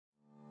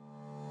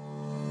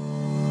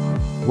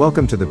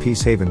Welcome to the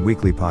Peace Haven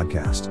Weekly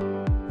Podcast.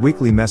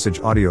 Weekly message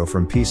audio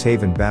from Peace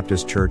Haven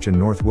Baptist Church in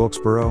North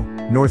Wilkesboro,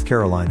 North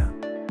Carolina.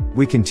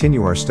 We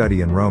continue our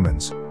study in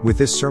Romans, with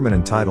this sermon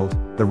entitled,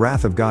 The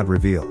Wrath of God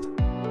Revealed.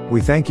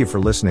 We thank you for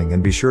listening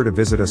and be sure to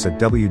visit us at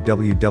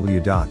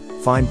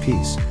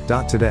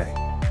www.findpeace.today.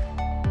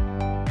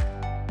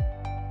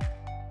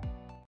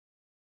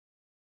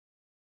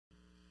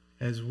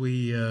 As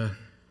we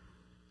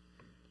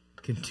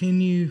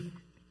continue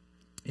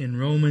in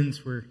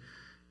Romans, we're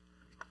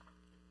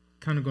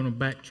kind of going to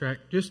backtrack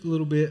just a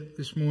little bit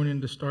this morning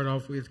to start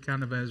off with,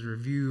 kind of as a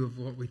review of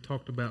what we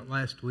talked about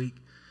last week.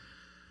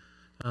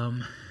 But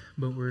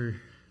we're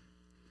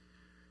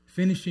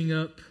finishing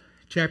up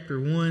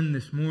chapter 1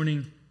 this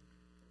morning,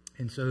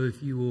 and so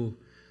if you will,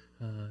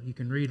 you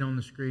can read on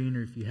the screen,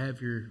 or if you have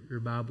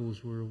your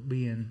Bibles, we'll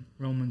be in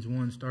Romans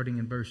 1, starting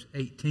in verse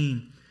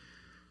 18.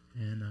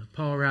 And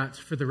Paul writes,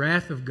 "For the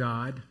wrath of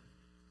God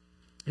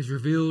is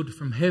revealed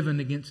from heaven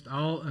against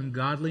all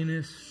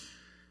ungodliness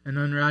and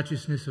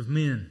unrighteousness of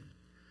men,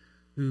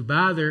 who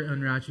by their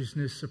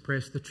unrighteousness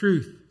suppress the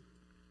truth.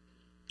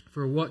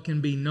 For what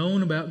can be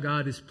known about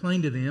God is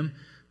plain to them,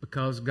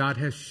 because God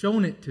has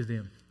shown it to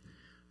them.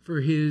 For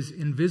His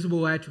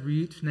invisible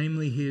attributes,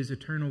 namely His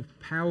eternal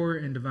power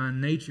and divine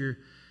nature,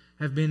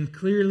 have been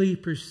clearly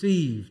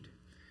perceived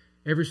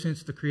ever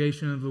since the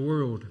creation of the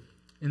world,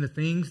 in the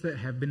things that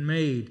have been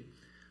made,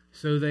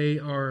 so they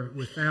are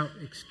without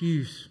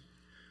excuse.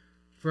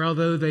 For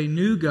although they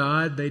knew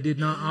God, they did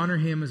not honor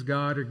Him as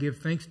God or give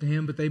thanks to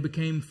Him, but they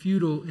became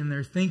futile in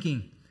their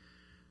thinking,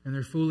 and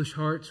their foolish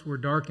hearts were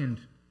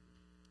darkened.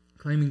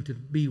 Claiming to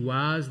be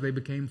wise, they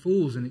became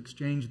fools and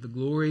exchanged the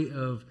glory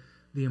of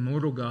the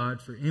immortal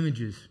God for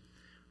images,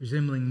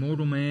 resembling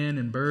mortal man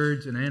and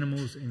birds and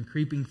animals and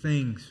creeping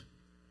things.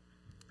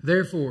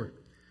 Therefore,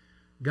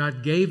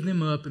 God gave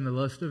them up in the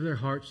lust of their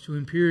hearts to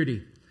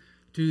impurity,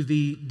 to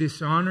the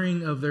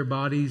dishonoring of their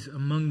bodies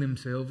among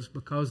themselves,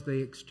 because they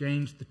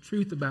exchanged the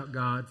truth about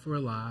God for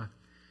a lie,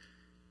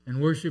 and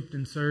worshipped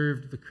and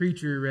served the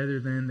creature rather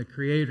than the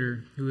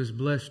Creator, who is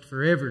blessed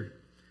forever.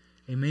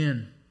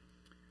 Amen.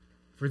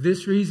 For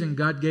this reason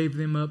God gave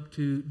them up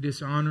to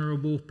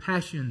dishonorable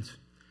passions.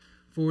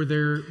 For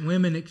their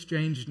women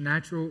exchanged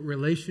natural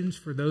relations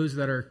for those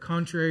that are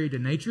contrary to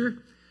nature,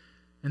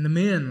 and the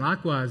men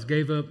likewise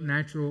gave up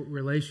natural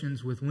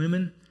relations with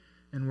women,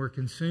 and were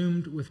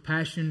consumed with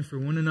passion for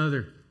one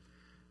another,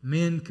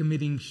 men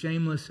committing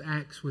shameless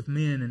acts with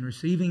men, and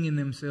receiving in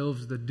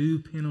themselves the due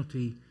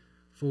penalty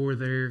for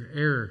their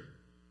error.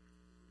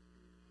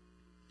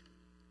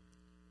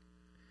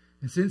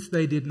 And since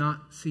they did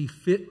not see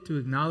fit to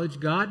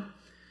acknowledge God,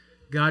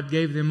 God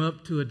gave them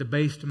up to a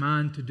debased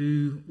mind to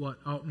do what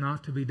ought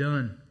not to be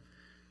done.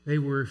 They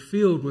were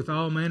filled with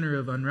all manner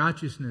of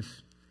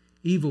unrighteousness,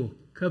 evil,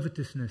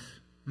 covetousness,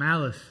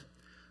 malice.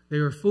 They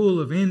are full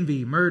of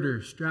envy,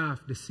 murder, strife,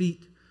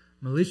 deceit,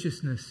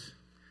 maliciousness.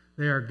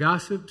 They are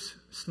gossips,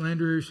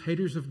 slanderers,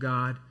 haters of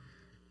God,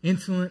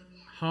 insolent,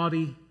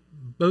 haughty,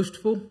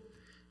 boastful,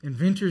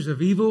 inventors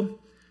of evil,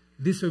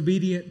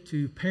 disobedient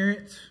to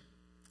parents,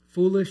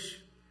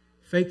 foolish,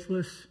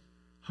 faithless,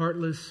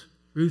 heartless,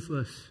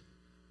 ruthless.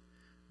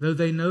 Though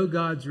they know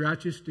God's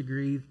righteous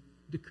decree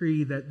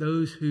that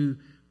those who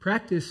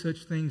practice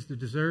such things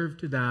deserve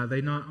to die, they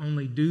not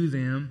only do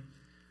them,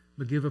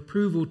 but give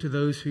approval to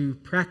those who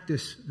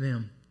practice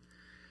them."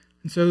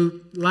 And so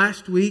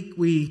last week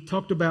we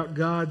talked about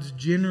God's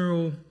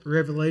general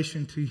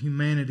revelation to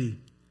humanity.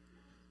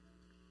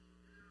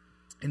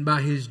 And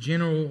by His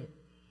general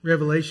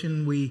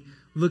revelation, we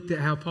looked at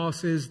how Paul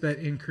says that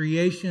in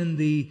creation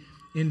the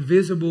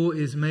invisible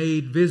is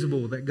made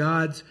visible, that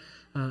God's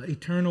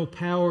eternal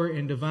power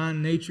and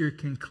divine nature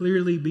can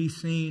clearly be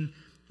seen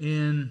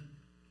in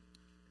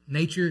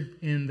nature,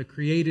 in the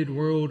created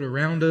world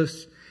around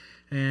us.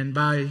 And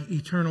by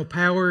eternal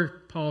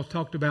power, Paul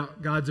talked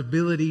about God's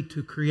ability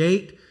to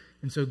create.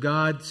 And so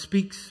God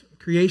speaks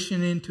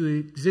creation into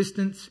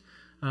existence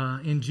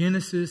in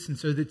Genesis. And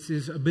so that's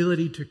His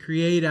ability to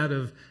create out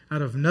of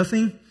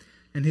nothing.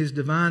 And His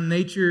divine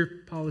nature,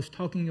 Paul is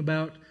talking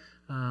about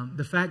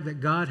the fact that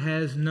God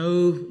has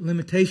no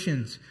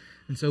limitations.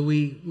 And so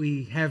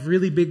we have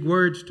really big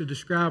words to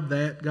describe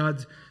that.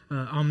 God's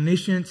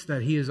omniscience,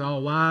 that He is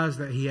all wise,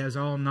 that He has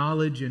all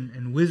knowledge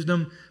and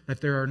wisdom,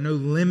 that there are no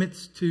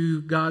limits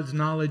to God's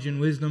knowledge and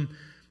wisdom.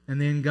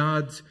 And then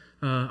God's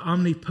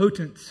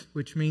omnipotence,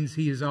 which means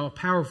He is all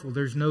powerful.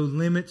 There's no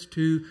limits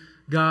to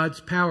God's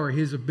power,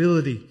 His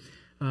ability.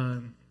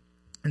 And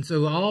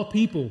so all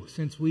people,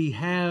 since we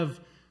have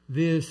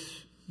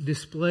this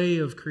display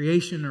of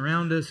creation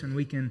around us, and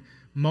we can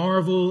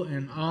marvel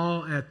and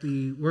awe at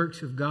the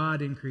works of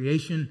God in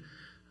creation,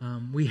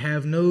 we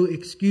have no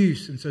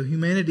excuse. And so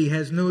humanity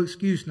has no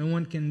excuse. No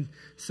one can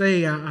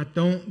say, I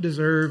don't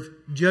deserve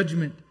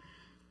judgment,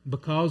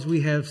 because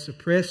we have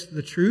suppressed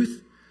the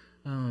truth.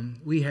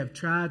 We have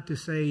tried to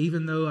say,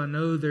 even though I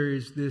know there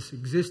is this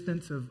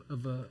existence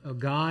of a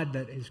God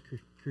that has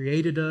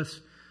created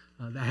us,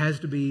 that has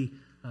to be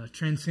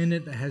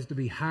transcendent, that has to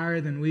be higher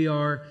than we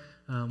are,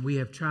 We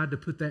have tried to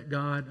put that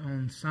God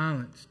on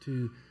silence,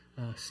 to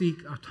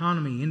seek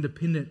autonomy,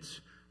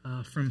 independence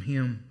from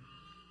Him.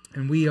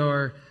 And we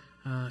are,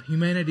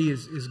 humanity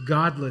is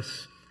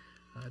godless,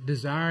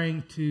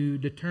 desiring to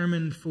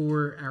determine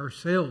for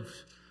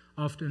ourselves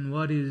often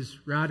what is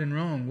right and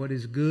wrong, what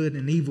is good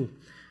and evil.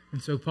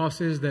 And so Paul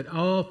says that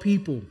all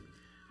people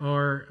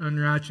are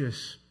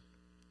unrighteous.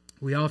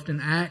 We often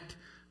act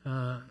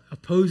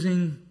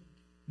opposing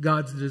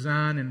God's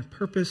design and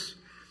purpose,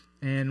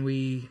 and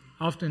we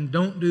often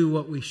don't do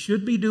what we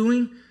should be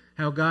doing,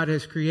 how God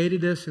has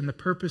created us and the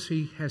purpose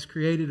He has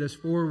created us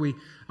for. We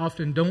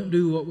often don't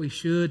do what we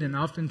should, and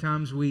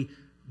oftentimes we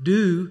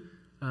do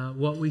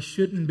what we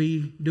shouldn't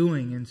be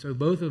doing. And so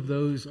both of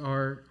those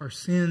are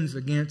sins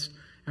against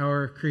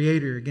our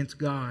Creator, against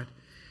God.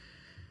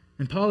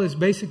 And Paul is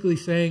basically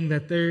saying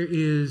that there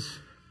is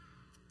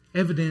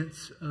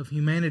evidence of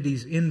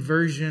humanity's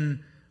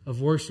inversion of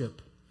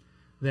worship,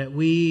 that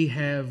we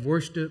have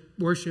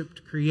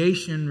worshipped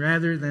creation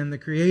rather than the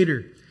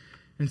Creator.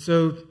 And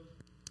so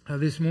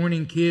this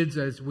morning, kids,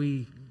 as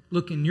we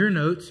look in your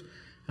notes,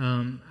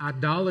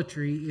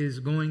 idolatry is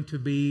going to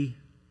be...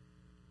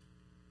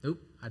 Nope,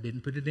 I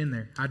didn't put it in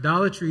there.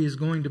 Idolatry is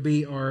going to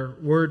be our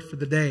word for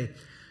the day.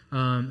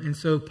 And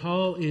so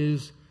Paul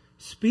is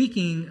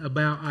speaking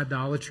about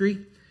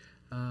idolatry,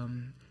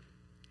 and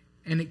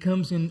it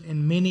comes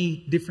in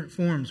many different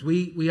forms.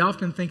 We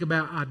often think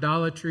about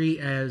idolatry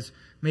as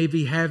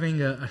maybe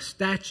having a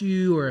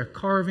statue or a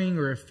carving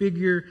or a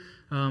figure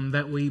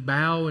that we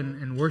bow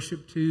and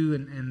worship to,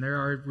 and there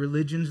are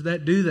religions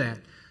that do that.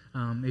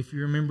 If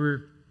you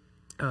remember,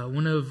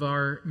 one of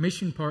our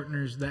mission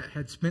partners that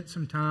had spent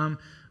some time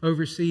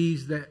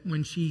overseas, that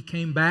when she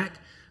came back,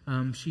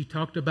 she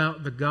talked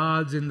about the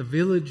gods in the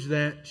village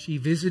that she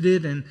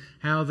visited and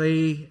how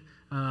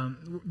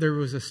there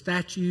was a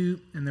statue,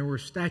 and there were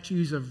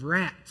statues of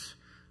rats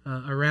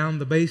around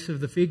the base of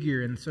the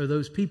figure. And so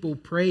those people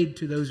prayed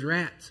to those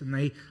rats, and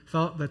they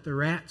thought that the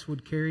rats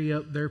would carry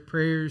up their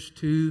prayers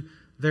to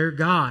their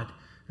God.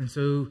 And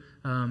so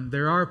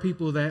there are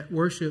people that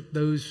worship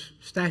those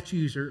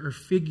statues or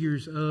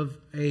figures of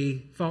a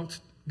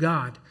false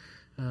god,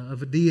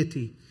 of a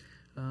deity.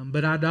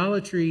 But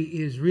idolatry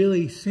is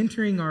really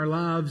centering our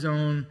lives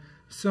on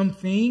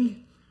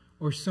something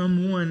or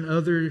someone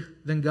other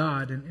than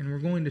God. And we're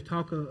going to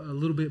talk a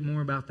little bit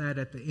more about that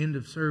at the end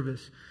of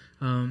service.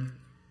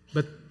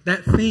 But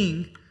that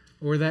thing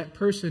or that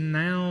person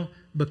now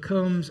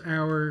becomes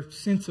our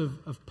sense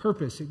of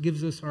purpose. It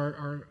gives us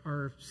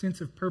our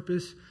sense of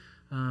purpose,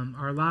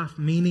 our life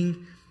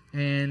meaning,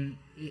 and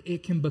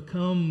it can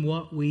become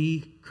what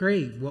we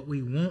crave, what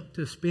we want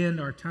to spend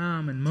our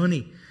time and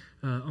money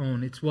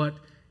on. It's what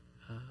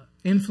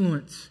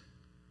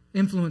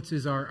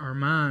influences our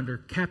mind or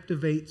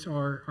captivates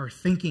our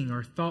thinking,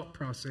 our thought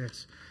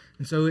process.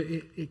 And so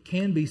it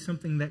can be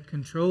something that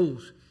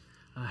controls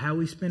how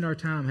we spend our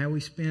time, how we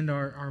spend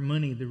our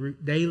money, the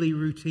daily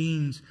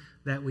routines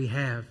that we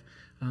have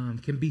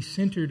can be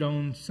centered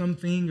on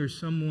something or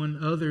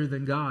someone other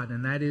than God.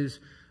 And that is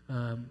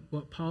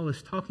what Paul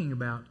is talking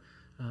about.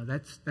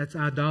 That's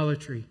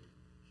idolatry.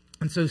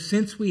 And so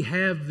since we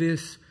have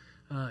this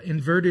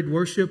inverted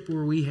worship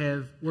where we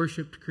have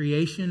worshipped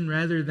creation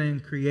rather than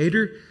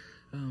Creator,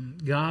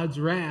 God's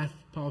wrath,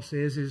 Paul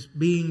says, is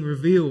being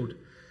revealed.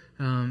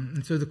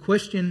 And so the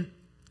question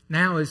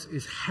now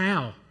is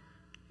how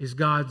is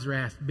God's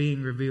wrath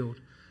being revealed?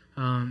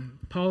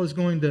 Paul is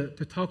going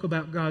to talk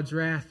about God's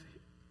wrath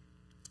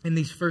in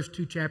these first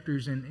two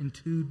chapters in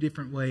two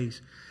different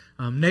ways.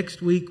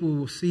 Next week we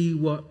will see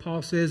what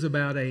Paul says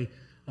about a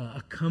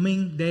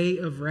coming day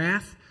of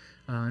wrath.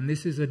 And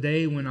this is a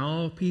day when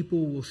all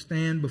people will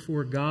stand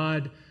before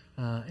God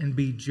and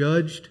be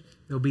judged.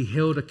 They'll be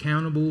held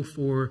accountable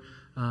for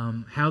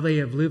how they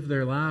have lived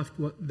their life,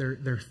 what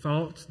their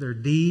thoughts, their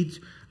deeds,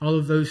 all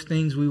of those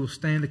things we will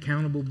stand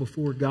accountable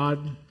before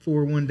God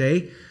for one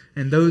day.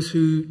 And those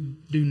who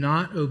do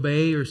not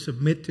obey or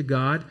submit to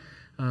God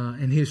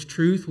and His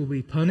truth will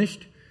be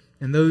punished.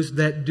 And those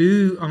that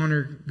do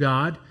honor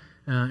God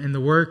and the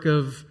work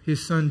of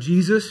His Son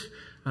Jesus,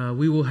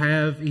 we will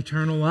have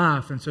eternal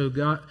life. And so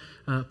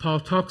Paul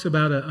talks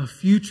about a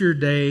future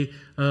day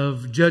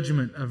of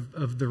judgment,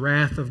 of the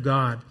wrath of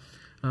God.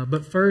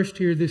 But first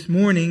here this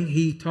morning,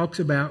 he talks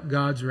about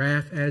God's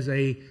wrath as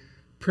a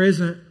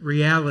present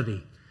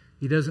reality.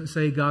 He doesn't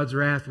say God's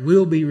wrath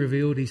will be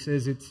revealed. He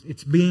says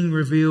it's being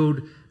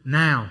revealed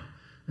now.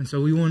 And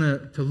so we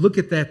want to look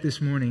at that this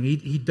morning.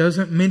 He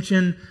doesn't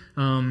mention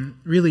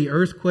really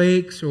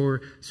earthquakes or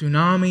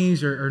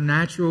tsunamis or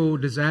natural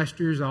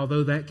disasters,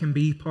 although that can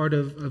be part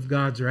of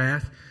God's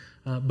wrath.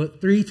 But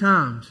 3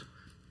 times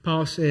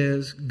Paul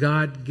says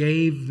God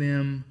gave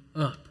them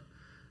up.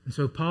 And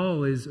so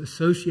Paul is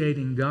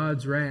associating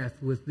God's wrath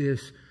with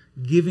this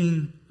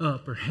giving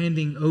up or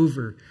handing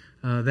over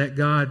that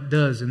God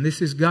does. And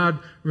this is God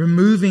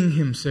removing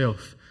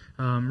Himself,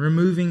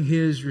 removing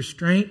His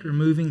restraint,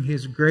 removing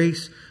His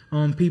grace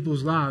on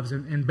people's lives.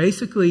 And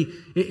basically,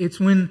 it's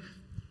when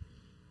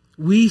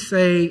we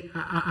say,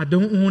 I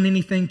don't want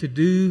anything to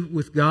do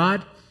with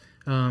God.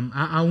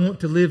 I want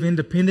to live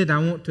independent. I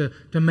want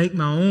to make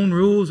my own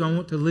rules. I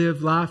want to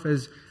live life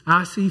as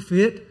I see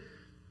fit.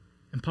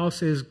 And Paul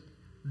says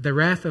the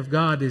wrath of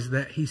God is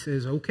that he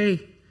says,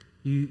 okay,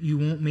 you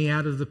want me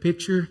out of the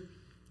picture?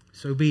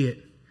 So be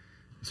it.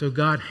 So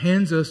God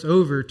hands us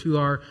over to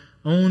our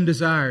own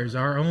desires,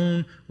 our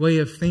own way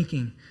of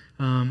thinking,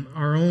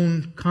 our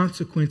own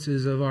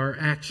consequences of our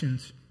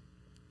actions.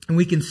 And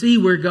we can see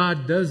where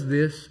God does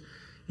this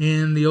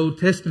in the Old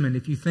Testament.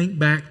 If you think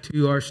back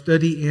to our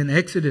study in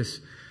Exodus,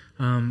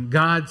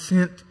 God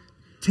sent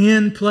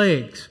 10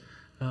 plagues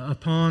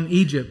upon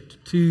Egypt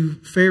to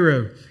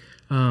Pharaoh.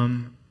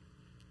 And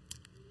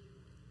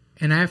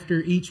after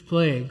each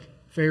plague,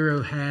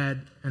 Pharaoh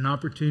had an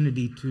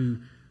opportunity to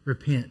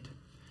repent.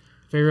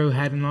 Pharaoh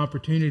had an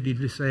opportunity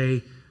to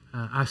say,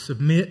 I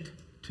submit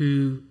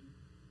to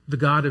the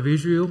God of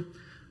Israel.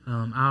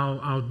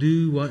 I'll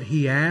do what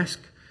he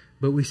asks.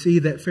 But we see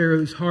that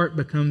Pharaoh's heart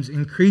becomes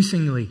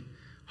increasingly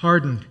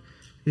hardened.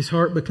 His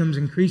heart becomes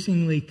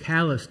increasingly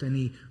calloused, and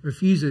he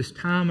refuses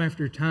time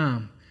after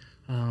time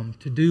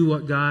to do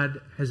what God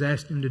has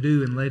asked him to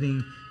do in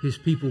letting his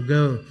people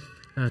go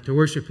to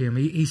worship him.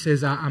 He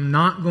says, I'm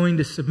not going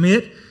to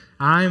submit.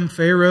 I am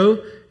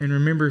Pharaoh. And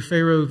remember,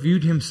 Pharaoh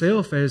viewed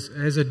himself as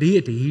a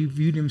deity. He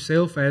viewed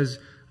himself as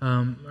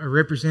a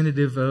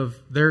representative of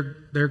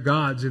their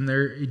gods in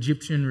their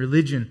Egyptian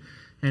religion.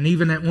 And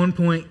even at one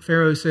point,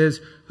 Pharaoh says,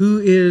 who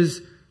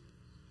is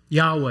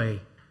Yahweh?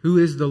 Who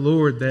is the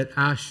Lord that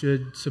I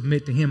should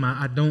submit to him?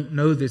 I don't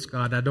know this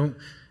God. I don't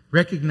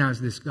recognize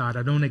this God.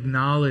 I don't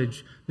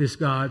acknowledge this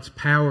God's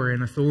power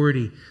and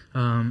authority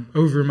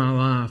over my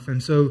life.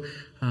 And so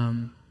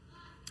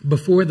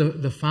before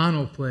the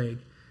final plague,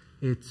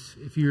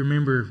 if you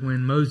remember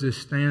when Moses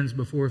stands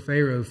before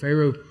Pharaoh,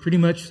 Pharaoh pretty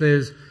much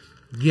says,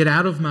 get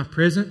out of my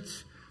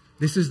presence.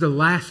 This is the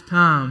last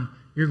time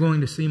you're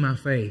going to see my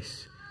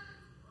face.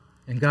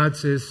 And God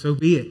says, so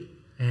be it.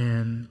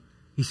 And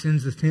he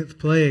sends the 10th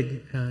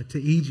plague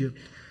to Egypt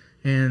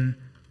and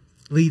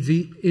leads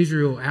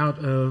Israel out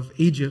of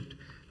Egypt.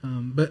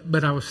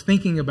 But I was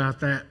thinking about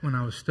that when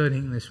I was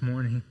studying this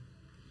morning.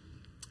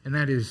 And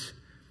that is,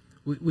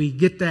 we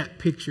get that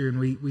picture and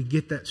we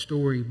get that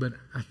story, but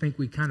I think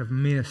we kind of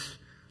miss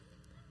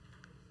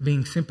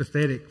being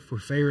sympathetic for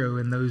Pharaoh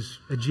and those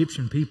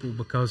Egyptian people,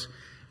 because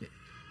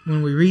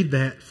when we read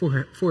that,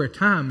 for a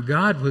time,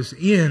 God was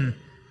in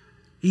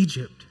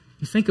Egypt.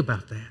 You think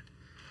about that.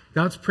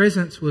 God's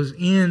presence was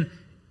in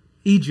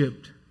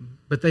Egypt,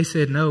 but they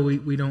said, no,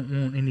 we don't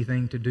want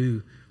anything to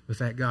do with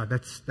that God.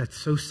 That's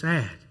so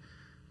sad.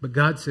 But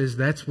God says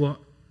that's what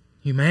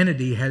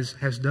humanity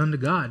has done to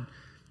God.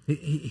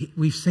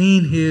 We've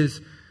seen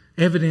his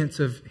evidence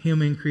of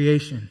him in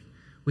creation.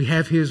 We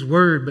have his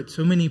word, but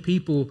so many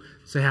people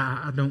say,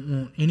 I don't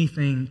want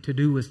anything to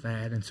do with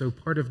that. And so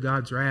part of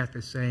God's wrath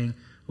is saying,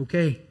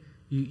 okay,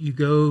 you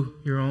go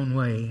your own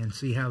way and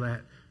see how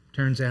that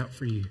turns out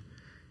for you.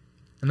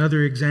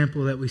 Another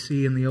example that we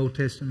see in the Old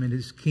Testament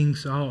is King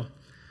Saul.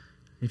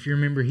 If you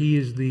remember, he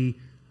is the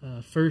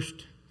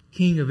first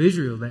king of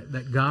Israel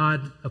that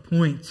God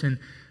appoints. And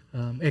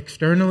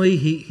externally,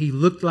 he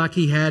looked like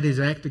he had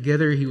his act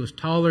together. He was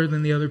taller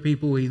than the other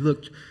people. He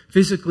looked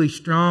physically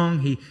strong.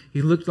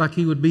 He looked like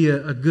he would be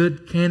a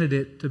good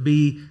candidate to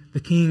be the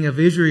king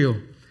of Israel.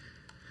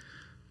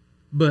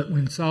 But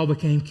when Saul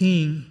became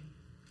king,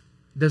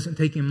 it doesn't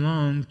take him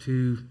long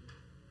to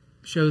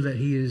show that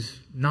he is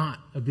not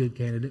a good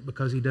candidate,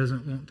 because he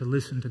doesn't want to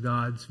listen to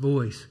God's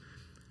voice.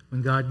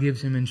 When God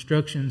gives him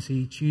instructions,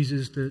 he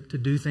chooses to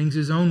do things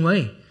his own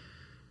way,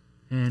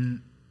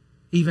 and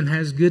even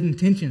has good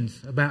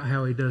intentions about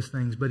how he does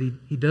things, but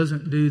he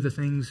doesn't do the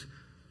things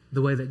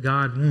the way that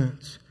God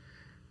wants.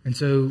 And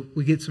so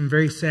we get some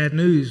very sad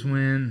news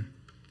when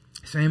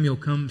Samuel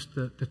comes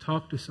to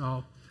talk to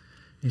Saul.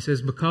 He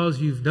says, because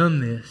you've done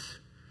this,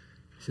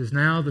 he says,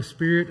 now the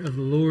Spirit of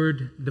the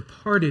Lord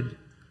departed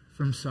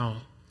from Saul,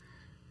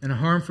 and a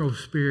harmful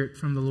spirit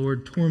from the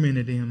Lord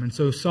tormented him. And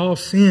so Saul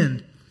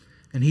sinned,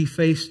 and he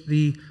faced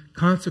the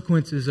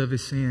consequences of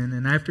his sin.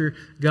 And after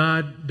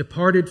God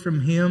departed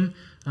from him,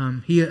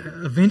 he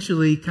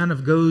eventually kind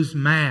of goes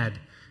mad.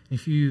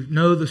 If you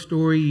know the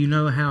story, you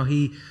know how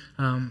he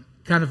kind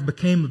of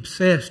became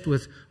obsessed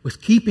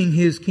with keeping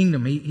his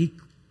kingdom. He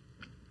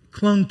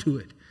clung to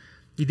it.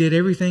 He did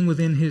everything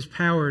within his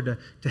power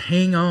to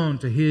hang on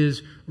to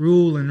his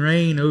rule and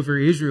reign over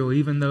Israel,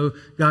 even though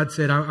God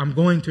said, I'm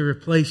going to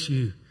replace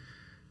you.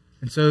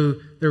 And so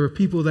there were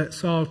people that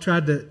Saul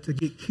tried to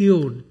get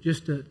killed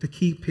just to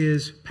keep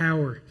his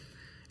power.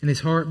 And his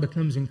heart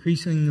becomes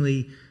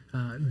increasingly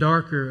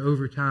darker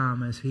over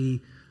time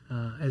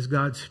as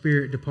God's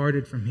Spirit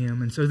departed from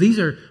him. And so these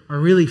are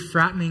really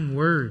frightening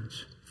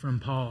words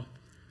from Paul.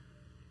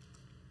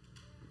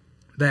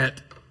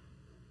 That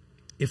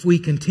if we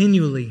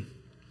continually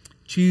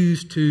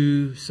choose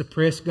to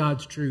suppress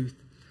God's truth,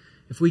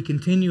 if we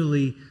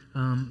continually,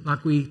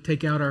 like we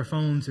take out our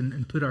phones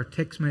and put our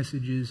text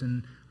messages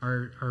and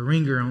our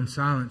ringer on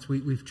silence,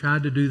 we've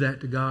tried to do that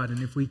to God.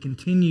 And if we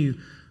continue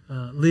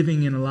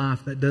living in a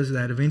life that does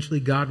that, eventually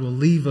God will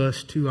leave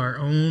us to our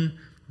own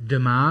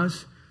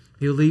demise.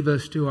 He'll leave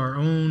us to our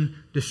own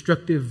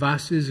destructive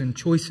vices and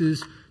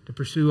choices to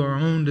pursue our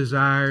own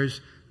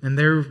desires. And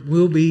there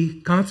will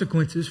be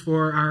consequences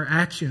for our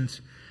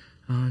actions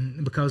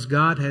because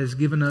God has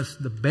given us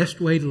the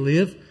best way to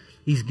live.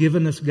 He's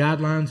given us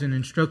guidelines and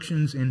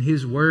instructions in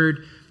His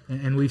Word,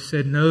 and we've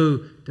said no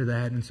to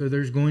that. And so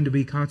there's going to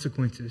be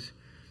consequences.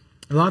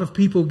 A lot of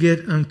people get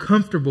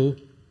uncomfortable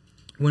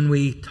when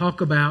we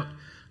talk about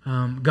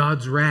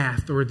God's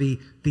wrath or the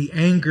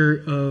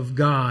anger of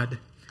God.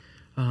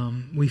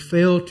 We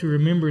fail to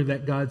remember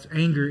that God's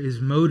anger is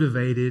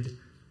motivated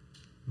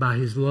by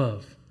His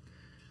love.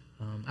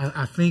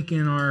 I think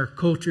in our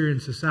culture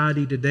and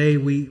society today,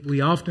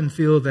 we often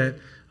feel that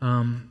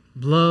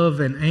love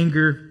and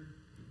anger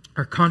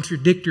are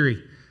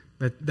contradictory,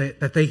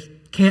 that they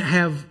can't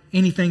have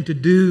anything to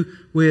do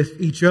with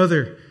each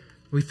other.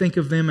 We think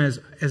of them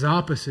as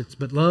opposites,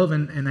 but love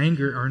and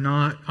anger are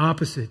not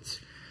opposites.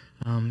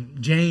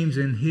 James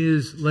in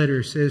his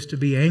letter says to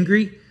be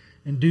angry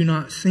and do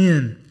not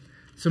sin.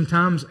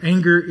 Sometimes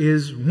anger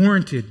is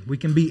warranted. We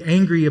can be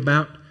angry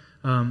about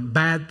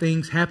bad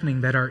things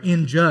happening that are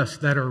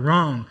unjust, that are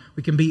wrong.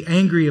 We can be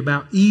angry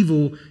about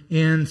evil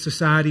in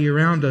society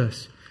around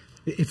us.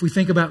 If we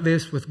think about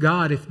this with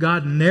God, if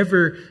God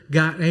never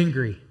got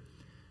angry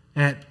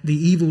at the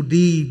evil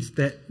deeds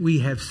that we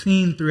have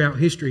seen throughout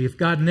history, if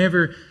God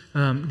never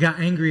got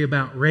angry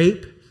about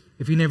rape,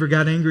 if He never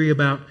got angry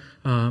about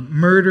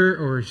murder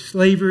or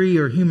slavery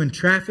or human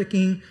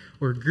trafficking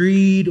or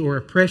greed or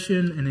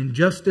oppression and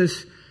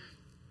injustice,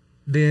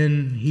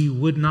 then He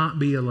would not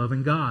be a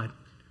loving God.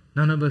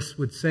 None of us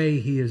would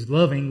say He is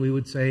loving. We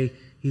would say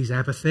He's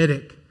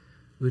apathetic.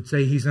 We would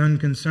say He's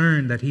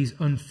unconcerned, that He's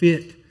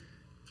unfit,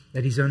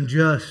 that He's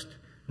unjust.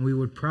 And we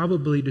would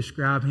probably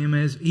describe Him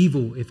as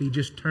evil if He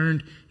just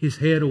turned His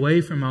head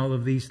away from all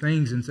of these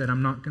things and said,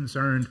 I'm not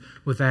concerned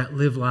with that.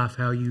 Live life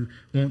how you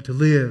want to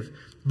live.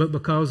 But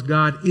because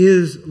God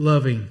is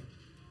loving,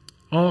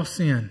 all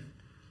sin,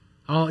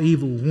 all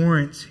evil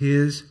warrants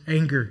His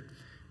anger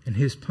and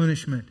His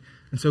punishment.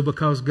 And so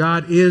because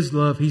God is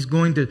love, He's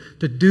going to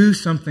do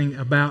something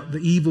about the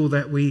evil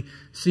that we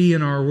see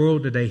in our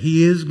world today.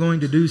 He is going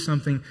to do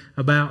something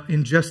about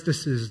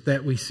injustices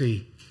that we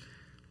see.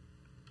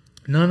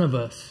 None of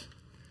us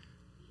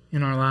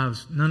in our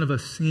lives, none of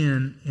us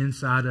sin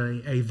inside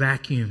a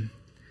vacuum.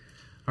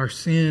 Our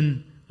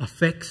sin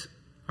affects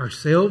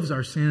ourselves.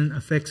 Our sin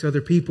affects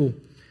other people.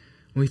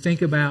 When we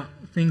think about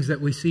things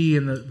that we see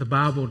in the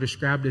Bible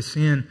described as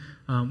sin,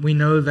 we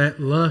know that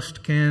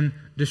lust can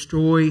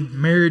destroy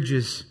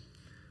marriages,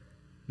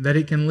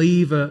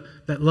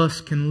 that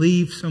lust can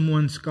leave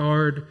someone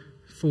scarred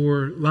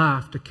for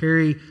life, to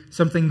carry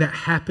something that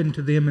happened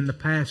to them in the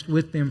past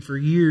with them for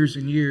years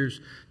and years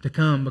to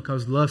come,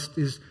 because lust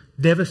is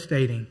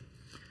devastating.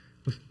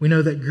 We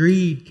know that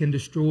greed can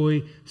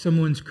destroy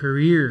someone's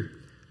career,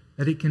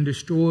 that it can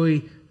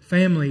destroy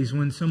families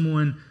when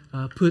someone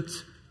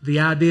puts the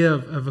idea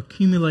of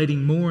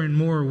accumulating more and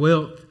more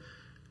wealth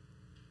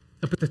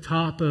up at the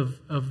top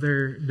of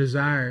their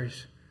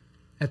desires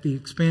at the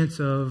expense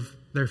of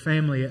their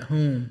family at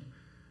home.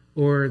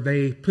 Or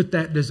they put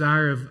that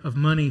desire of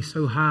money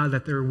so high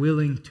that they're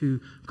willing to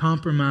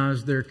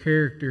compromise their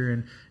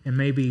character and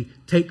maybe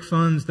take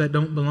funds that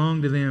don't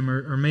belong to them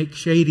or make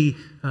shady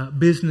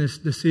business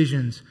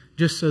decisions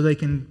just so they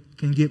can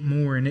get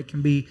more. And it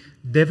can be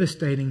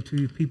devastating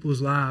to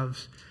people's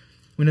lives.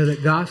 We know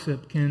that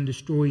gossip can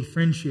destroy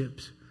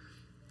friendships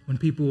when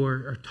people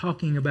are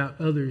talking about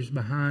others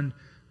behind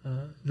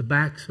the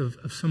backs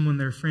of someone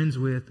they're friends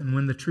with, and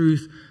when the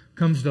truth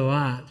comes to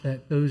light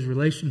that those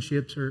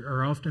relationships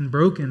are often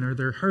broken or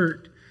they're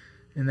hurt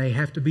and they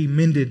have to be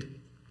mended.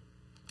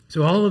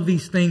 So all of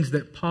these things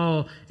that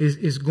Paul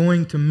is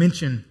going to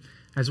mention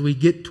as we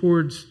get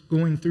towards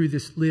going through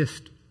this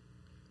list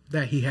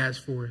that he has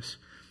for us,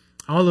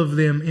 all of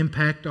them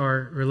impact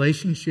our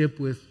relationship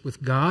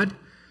with God.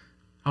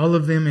 All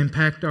of them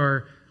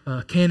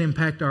can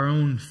impact our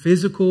own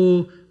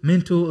physical,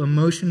 mental,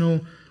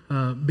 emotional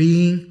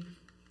being,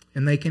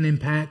 and they can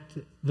impact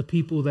the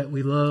people that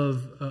we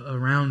love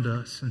around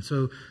us. And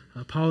so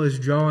Paul is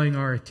drawing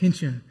our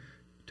attention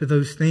to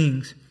those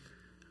things.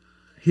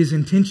 His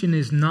intention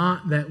is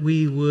not that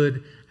we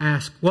would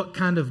ask, what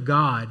kind of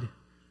God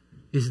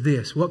is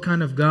this? What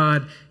kind of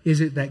God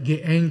is it that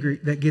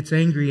gets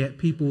angry at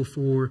people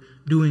for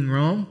doing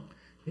wrong?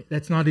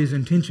 That's not his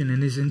intention.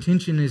 And his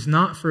intention is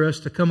not for us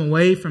to come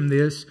away from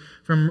this,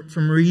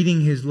 from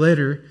reading his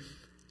letter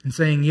and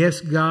saying,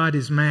 yes, God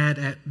is mad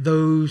at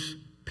those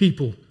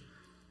people.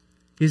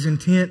 His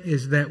intent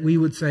is that we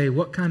would say,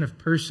 what kind of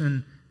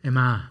person am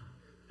I?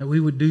 That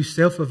we would do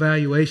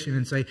self-evaluation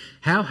and say,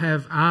 how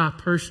have I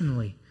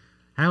personally,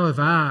 how have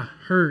I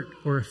hurt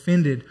or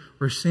offended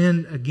or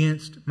sinned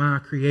against my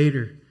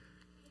Creator?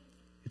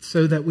 It's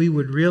so that we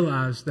would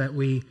realize that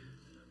we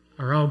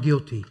are all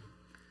guilty,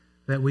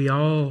 that we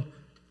all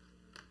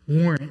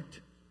warrant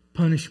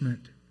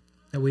punishment,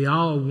 that we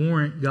all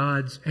warrant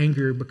God's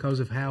anger because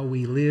of how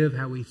we live,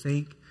 how we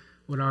think,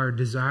 what our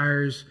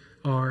desires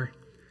are.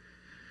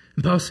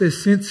 And Paul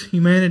says, since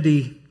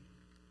humanity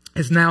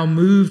has now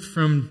moved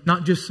from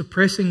not just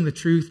suppressing the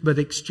truth, but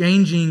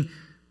exchanging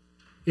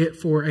it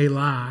for a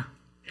lie.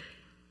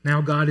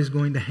 Now God is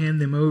going to hand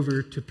them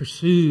over to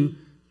pursue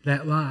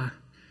that lie.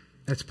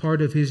 That's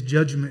part of His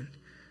judgment.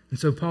 And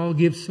so Paul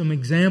gives some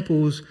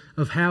examples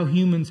of how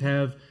humans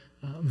have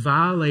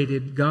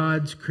violated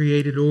God's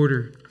created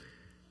order.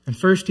 And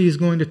first he is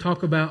going to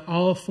talk about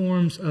all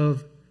forms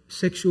of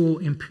sexual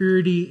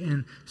impurity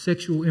and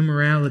sexual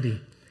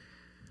immorality.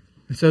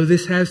 And so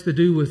this has to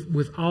do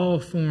with all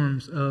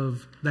forms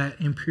of that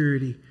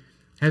impurity.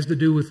 It has to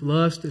do with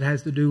lust. It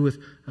has to do with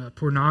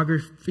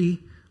pornography,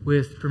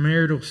 with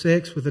premarital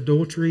sex, with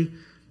adultery.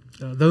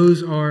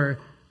 Those are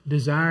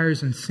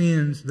desires and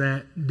sins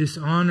that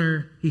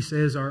dishonor, he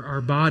says,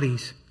 our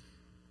bodies.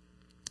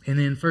 And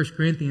in 1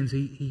 Corinthians,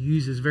 he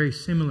uses very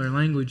similar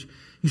language.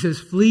 He says,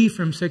 flee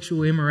from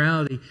sexual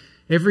immorality.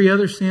 Every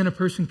other sin a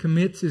person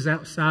commits is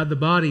outside the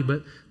body,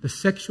 but the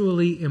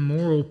sexually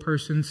immoral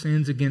person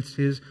sins against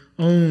his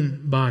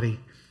own body.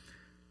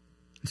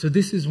 So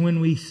this is when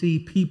we see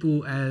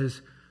people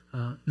as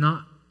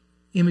not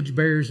image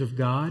bearers of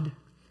God,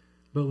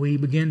 but we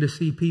begin to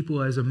see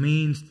people as a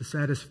means to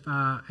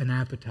satisfy an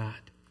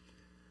appetite,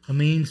 a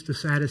means to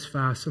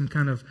satisfy some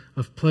kind of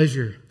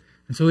pleasure.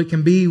 And so it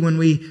can be when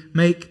we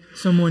make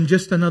someone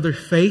just another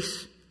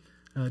face,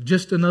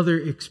 just another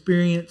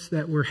experience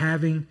that we're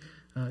having,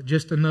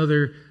 just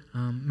another,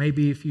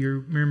 maybe if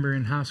you remember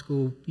in high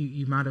school,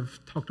 you might have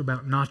talked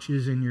about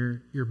notches in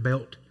your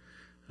belt.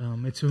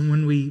 It's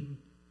when we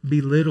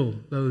belittle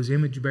those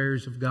image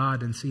bearers of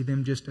God and see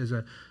them just as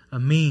a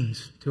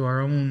means to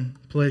our own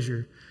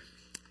pleasure.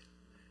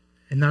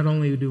 And not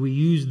only do we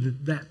use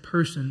that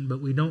person,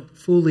 but we don't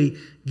fully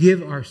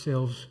give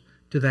ourselves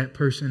to that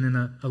person in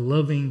a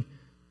loving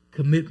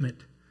commitment,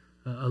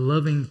 a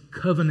loving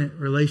covenant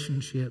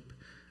relationship.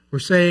 We're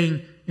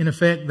saying, in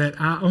effect, that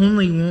I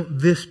only want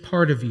this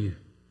part of you.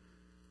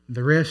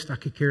 The rest I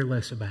could care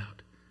less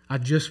about. I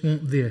just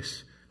want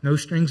this. No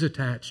strings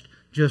attached,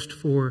 just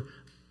for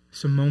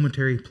some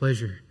momentary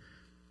pleasure.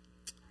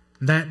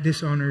 That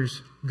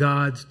dishonors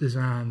God's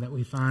design that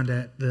we find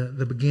at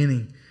the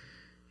beginning.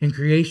 In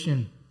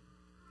creation,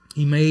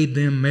 He made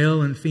them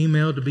male and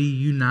female to be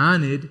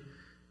united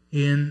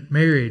in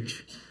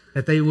marriage,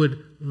 that they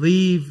would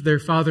leave their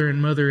father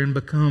and mother and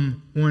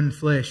become one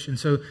flesh. And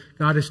so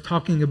God is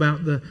talking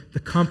about the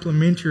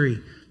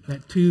complementary,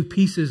 that two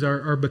pieces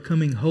are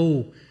becoming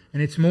whole.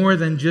 And it's more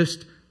than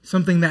just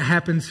something that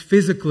happens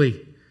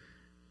physically.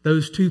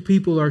 Those two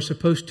people are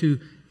supposed to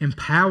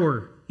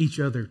empower each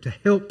other, to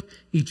help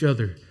each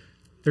other.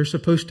 They're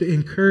supposed to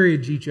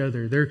encourage each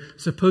other. They're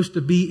supposed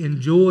to be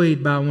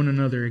enjoyed by one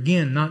another.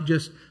 Again, not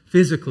just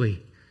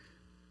physically,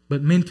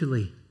 but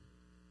mentally,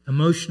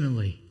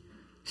 emotionally,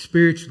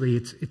 spiritually.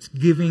 It's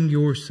giving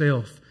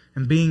yourself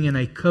and being in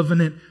a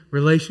covenant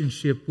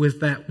relationship with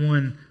that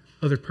one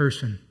other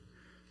person.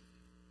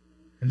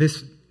 And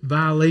this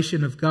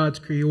violation of God's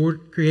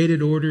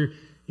created order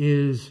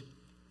is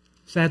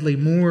sadly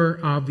more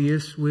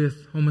obvious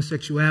with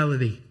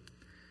homosexuality.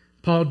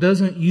 Paul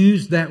doesn't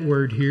use that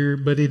word here,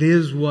 but it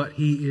is what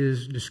he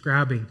is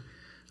describing.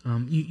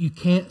 You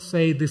can't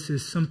say this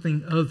is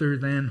something other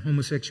than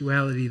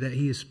homosexuality that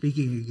he is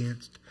speaking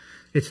against.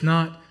 It's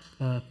not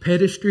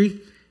pedestry.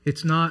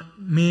 It's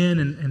not men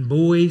and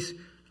boys.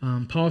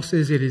 Paul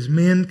says it is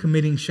men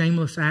committing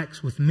shameless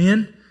acts with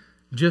men,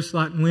 just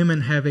like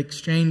women have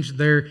exchanged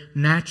their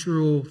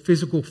natural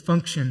physical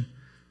function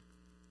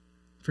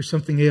for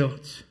something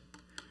else.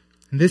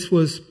 And this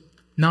was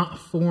not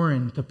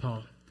foreign to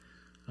Paul.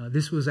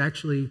 This was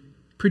actually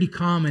pretty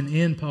common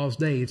in Paul's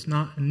day. It's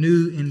not a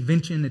new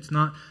invention. It's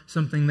not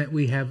something that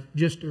we have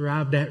just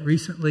arrived at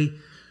recently.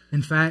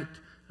 In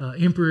fact,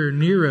 Emperor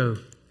Nero,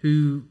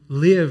 who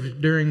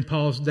lived during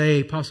Paul's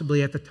day,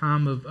 possibly at the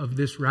time of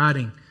this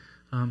writing,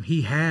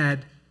 he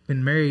had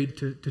been married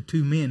to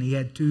two men. He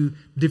had two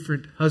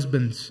different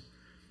husbands.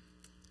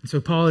 And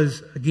so Paul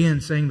is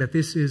again saying that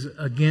this is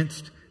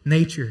against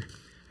nature.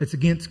 It's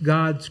against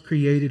God's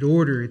created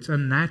order. It's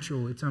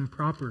unnatural. It's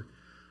improper.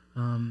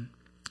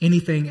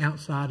 Anything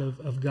outside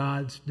of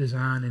God's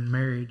design in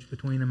marriage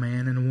between a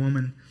man and a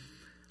woman.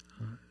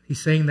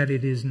 He's saying that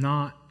it is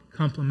not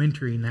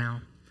complementary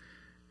now.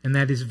 And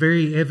that is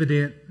very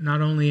evident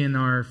not only in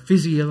our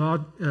physiology,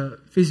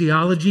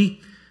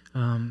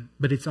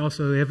 but it's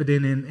also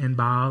evident in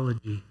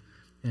biology.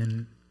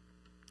 And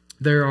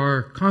there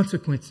are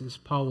consequences,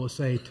 Paul will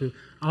say, to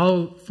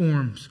all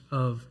forms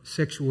of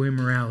sexual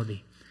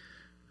immorality.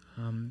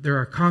 There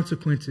are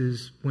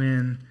consequences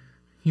when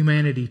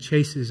humanity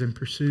chases and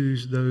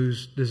pursues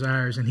those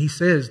desires. And he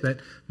says that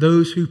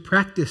those who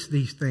practice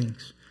these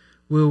things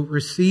will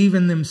receive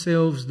in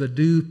themselves the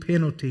due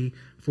penalty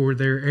for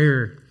their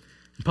error.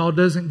 And Paul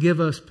doesn't give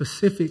us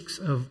specifics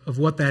of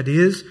what that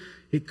is.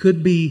 It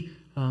could be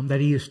that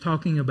he is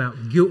talking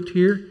about guilt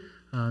here.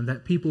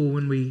 That people,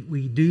 when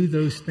we do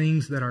those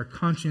things, that our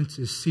conscience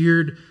is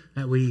seared,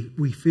 that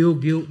we feel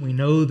guilt, we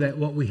know that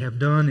what we have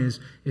done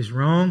is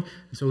wrong.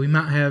 And so we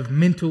might have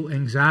mental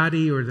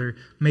anxiety, or there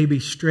may be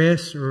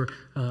stress, or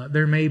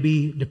there may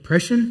be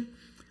depression.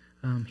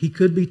 He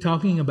could be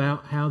talking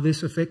about how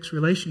this affects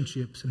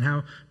relationships and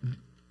how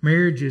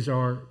marriages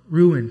are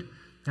ruined,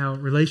 how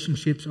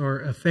relationships are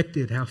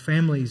affected, how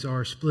families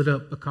are split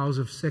up because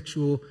of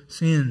sexual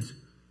sins.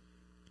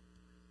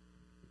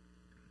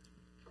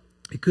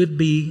 It could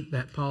be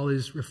that Paul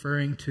is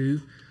referring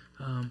to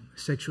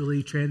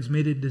sexually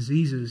transmitted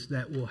diseases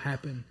that will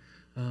happen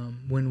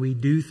when we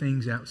do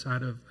things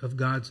outside of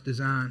God's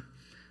design.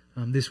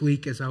 This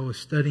week, as I was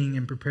studying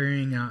and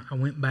preparing, I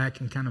went back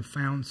and kind of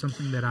found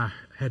something that I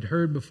had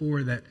heard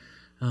before that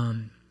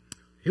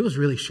it was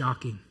really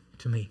shocking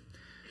to me.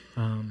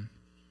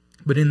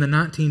 But in the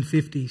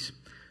 1950s,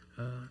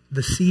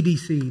 the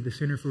CDC, the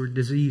Center for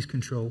Disease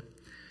Control,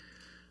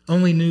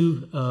 only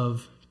knew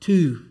of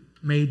 2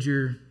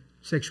 major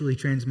sexually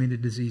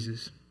transmitted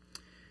diseases.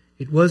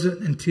 It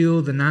wasn't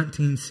until the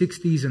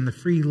 1960s and the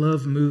free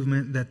love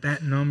movement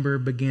that number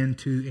began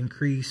to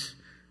increase,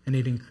 and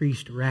it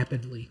increased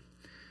rapidly.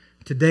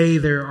 Today,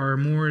 there are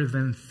more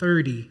than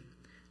 30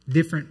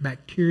 different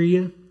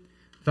bacteria,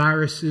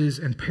 viruses,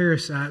 and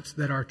parasites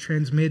that are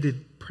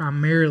transmitted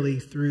primarily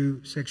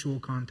through sexual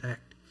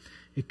contact.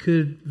 It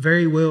could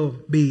very well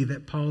be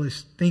that Paul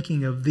is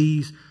thinking of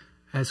these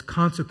as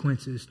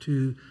consequences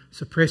to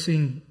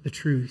suppressing the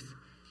truth,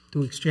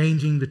 to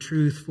exchanging the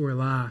truth for a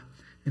lie,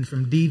 and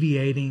from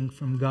deviating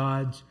from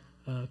God's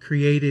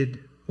created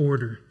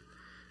order.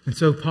 And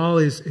so Paul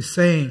is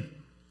saying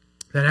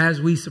that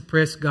as we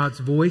suppress God's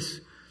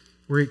voice,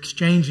 we're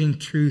exchanging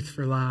truth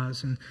for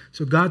lies. And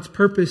so God's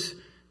purpose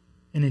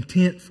and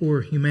intent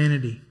for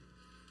humanity,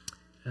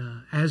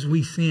 as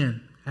we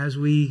sin, as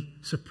we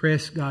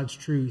suppress God's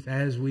truth,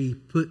 as we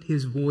put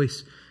His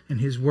voice and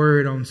His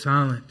word on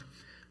silent,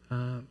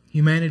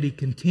 humanity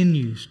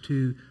continues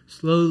to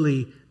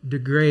slowly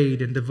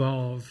degrade and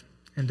devolve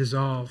and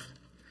dissolve.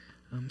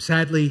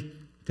 Sadly,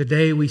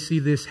 today we see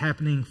this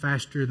happening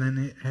faster than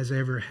it has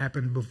ever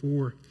happened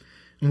before.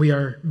 And we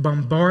are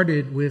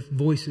bombarded with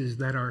voices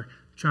that are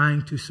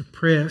trying to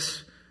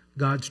suppress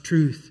God's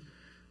truth.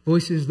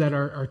 Voices that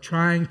are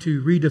trying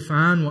to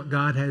redefine what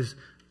God has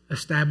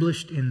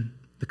established in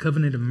the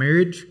covenant of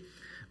marriage.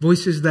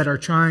 Voices that are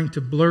trying to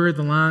blur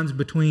the lines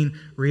between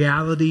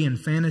reality and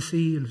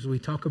fantasy. And as we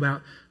talk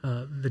about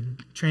the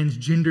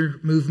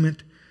transgender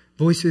movement,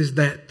 voices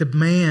that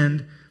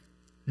demand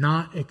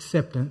not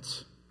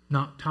acceptance,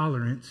 not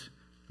tolerance,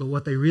 but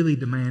what they really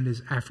demand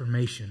is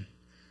affirmation.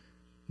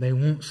 They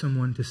want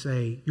someone to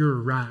say, you're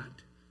right.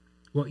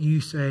 What you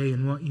say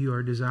and what you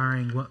are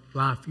desiring, what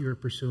life you're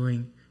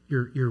pursuing,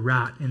 you're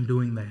right in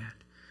doing that.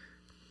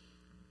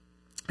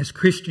 As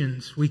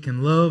Christians, we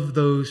can love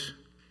those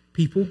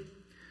people,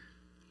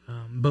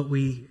 but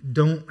we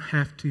don't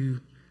have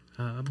to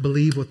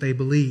believe what they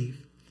believe.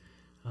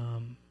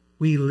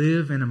 We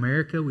live in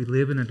America, we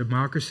live in a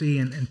democracy,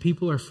 and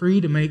people are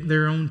free to make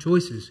their own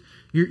choices.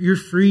 You're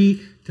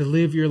free to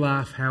live your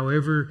life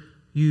however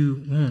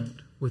you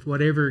want, with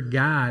whatever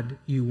guide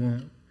you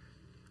want.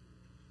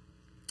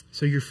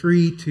 So you're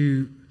free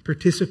to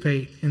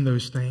participate in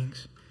those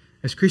things.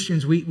 As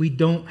Christians, we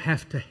don't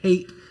have to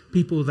hate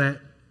people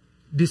that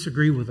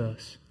disagree with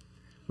us.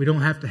 We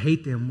don't have to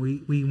hate them.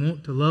 We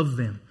want to love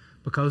them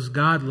because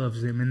God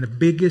loves them. And the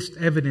biggest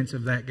evidence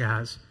of that,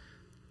 guys,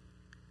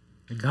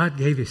 God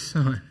gave His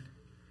Son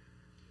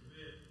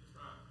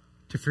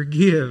to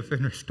forgive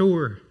and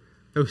restore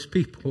those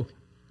people.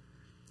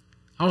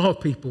 All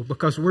people,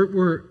 because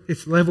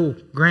it's level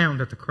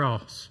ground at the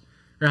cross,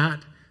 right?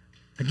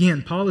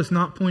 Again, Paul is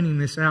not pointing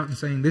this out and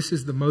saying this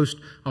is the most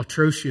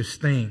atrocious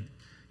thing.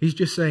 He's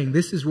just saying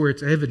this is where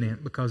it's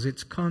evident because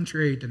it's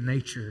contrary to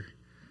nature.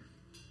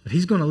 But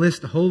he's going to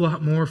list a whole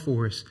lot more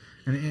for us,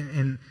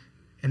 and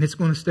it's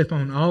going to step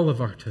on all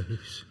of our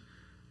toes.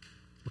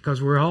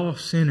 Because we're all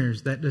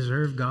sinners that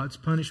deserve God's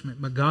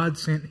punishment. But God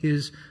sent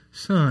His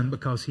Son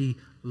because He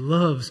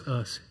loves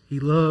us. He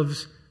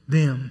loves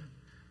them.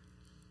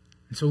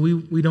 And so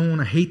we don't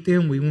want to hate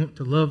them. We want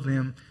to love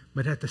them.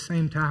 But at the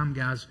same time,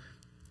 guys,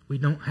 we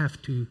don't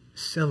have to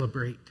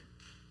celebrate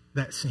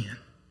that sin.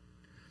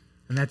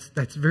 And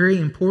that's very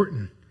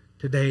important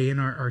today in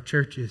our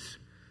churches.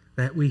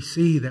 That we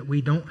see that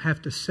we don't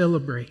have to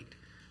celebrate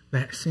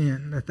that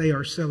sin that they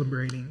are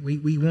celebrating.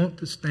 We want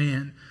to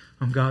stand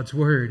on God's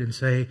Word and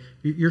say,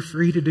 you're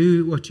free to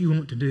do what you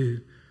want to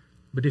do.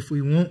 But if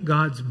we want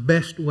God's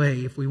best way,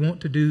 if we want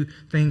to do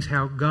things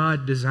how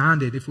God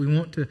designed it, if we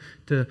want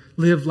to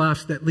live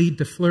lives that lead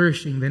to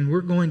flourishing, then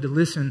we're going to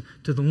listen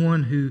to the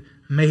one who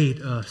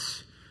made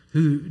us,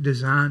 who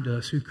designed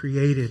us, who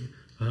created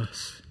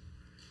us.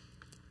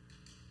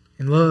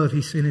 In love,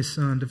 He sent His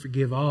Son to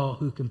forgive all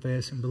who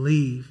confess and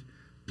believe.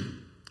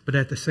 But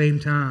at the same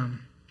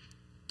time,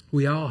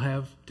 we all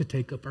have to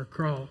take up our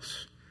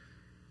cross.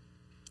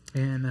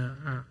 And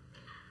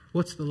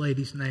what's the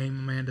lady's name,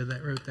 Amanda,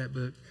 that wrote that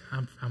book?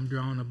 I'm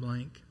drawing a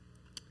blank.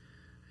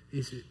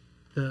 Is it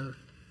the...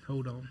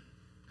 Hold on.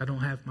 I don't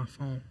have my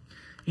phone.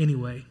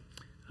 Anyway,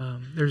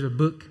 there's a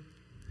book.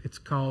 It's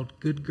called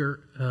Gay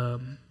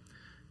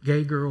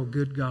Girl,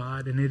 Good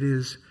God. And it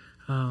is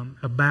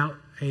about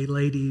a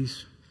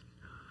lady's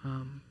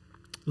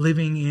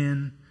living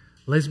in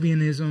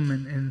lesbianism,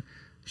 and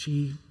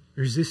she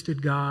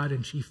resisted God,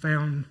 and she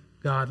found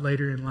God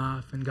later in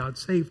life, and God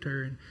saved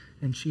her,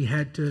 and she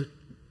had to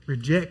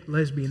reject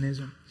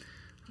lesbianism.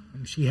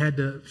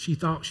 She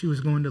thought she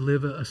was going to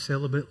live a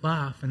celibate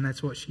life, and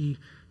that's what she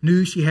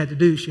knew she had to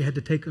do. She had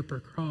to take up her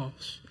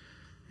cross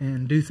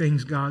and do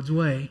things God's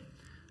way.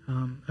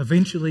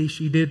 Eventually,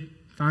 she did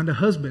find a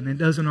husband. It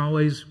doesn't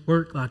always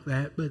work like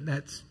that, but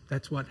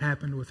that's what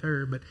happened with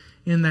her. But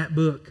in that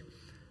book,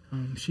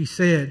 she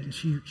said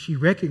she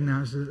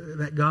recognized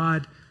that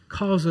God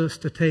calls us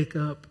to take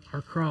up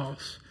our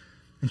cross.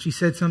 And she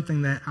said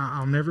something that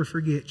I'll never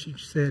forget. She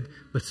said,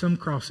 but some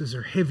crosses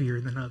are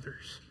heavier than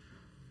others.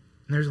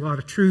 And there's a lot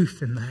of truth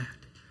in that.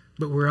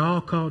 But we're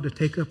all called to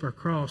take up our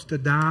cross, to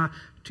die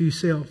to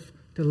self,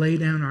 to lay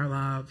down our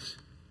lives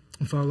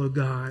and follow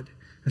God.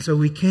 And so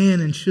we can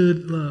and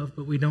should love,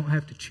 but we don't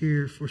have to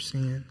cheer for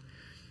sin.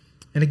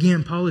 And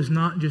again, Paul is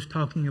not just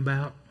talking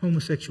about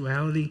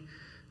homosexuality.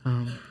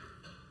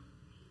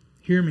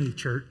 Hear me,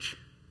 church.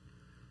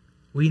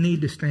 We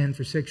need to stand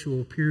for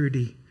sexual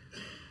purity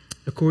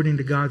according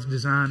to God's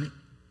design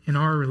in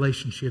our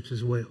relationships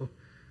as well.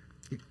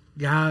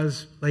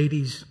 Guys,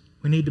 ladies,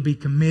 we need to be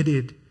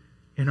committed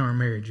in our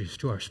marriages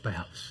to our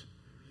spouse.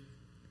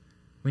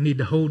 We need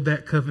to hold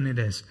that covenant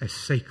as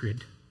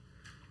sacred.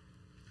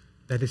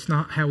 That it's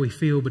not how we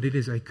feel, but it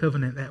is a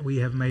covenant that we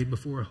have made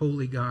before a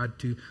holy God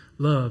to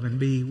love and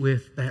be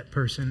with that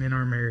person in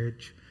our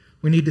marriage.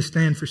 We need to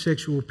stand for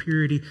sexual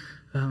purity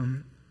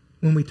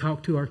when we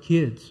talk to our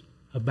kids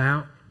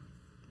about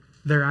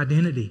their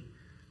identity,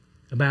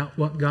 about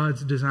what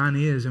God's design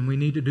is. And we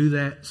need to do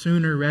that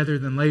sooner rather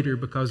than later,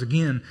 because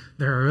again,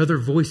 there are other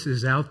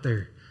voices out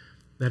there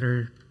that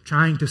are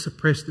trying to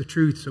suppress the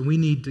truth. So we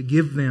need to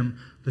give them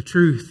the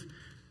truth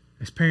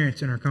as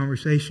parents in our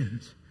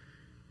conversations.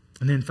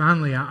 And then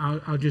finally,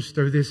 I'll just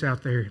throw this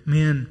out there.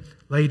 Men,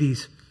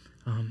 ladies,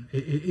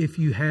 if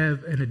you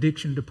have an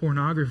addiction to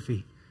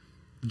pornography,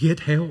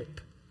 get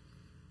help.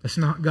 That's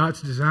not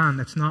God's design.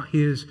 That's not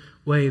His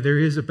way. There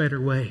is a better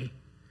way.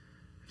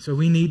 So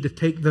we need to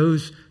take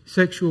those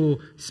sexual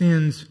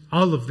sins,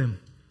 all of them,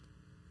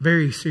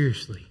 very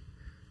seriously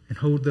and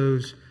hold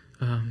those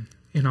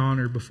in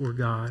honor before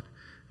God.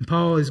 And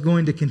Paul is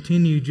going to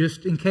continue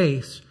just in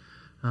case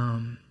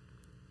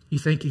you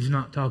think he's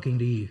not talking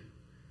to you.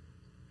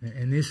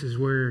 And this is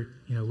where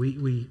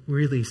we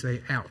really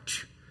say,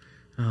 ouch.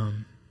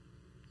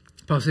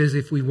 Paul says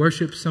if we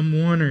worship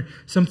someone or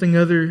something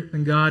other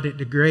than God, it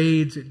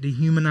degrades, it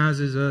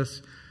dehumanizes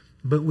us.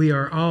 But we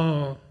are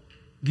all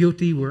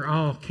guilty. We're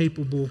all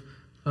capable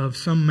of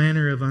some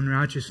manner of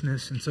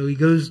unrighteousness. And so he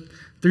goes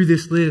through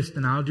this list,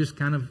 and I'll just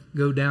kind of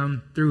go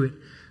down through it.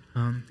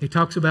 He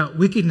talks about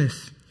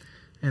wickedness,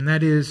 and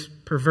that is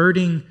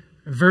perverting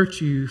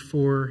virtue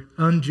for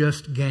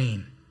unjust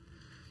gain.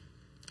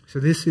 So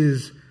this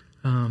is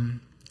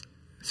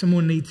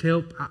someone needs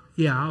help.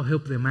 I'll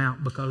help them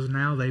out because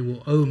now they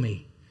will owe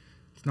me.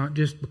 It's not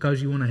just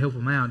because you want to help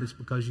them out. It's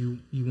because you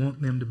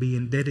want them to be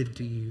indebted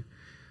to you.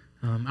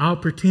 I'll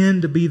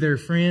pretend to be their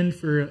friend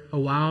for a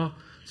while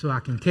so I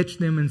can catch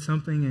them in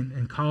something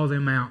and call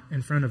them out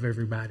in front of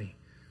everybody.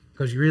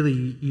 Because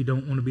you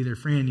don't want to be their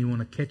friend. You want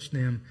to catch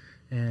them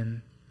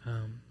and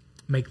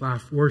make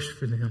life worse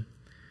for them.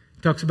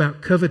 He talks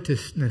about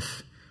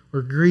covetousness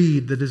or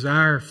greed, the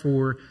desire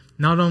for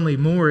not only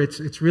more,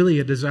 it's really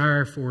a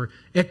desire for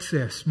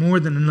excess,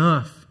 more than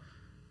enough.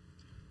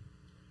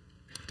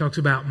 He talks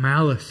about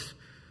malice.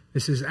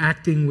 This is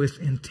acting with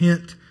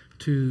intent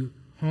to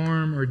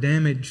harm or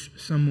damage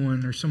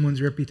someone or someone's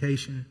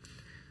reputation.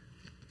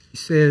 He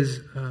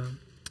says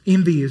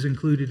envy is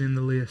included in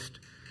the list.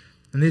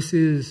 And this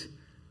is,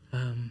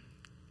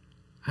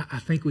 I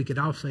think we could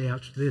all say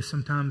ouch to this.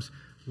 Sometimes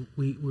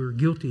we're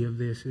guilty of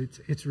this.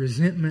 It's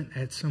resentment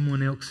at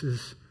someone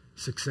else's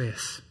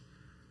success.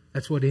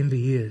 That's what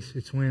envy is.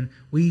 It's when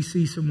we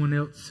see someone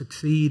else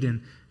succeed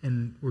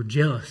and we're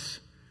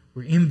jealous.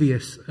 We're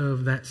envious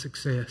of that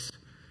success.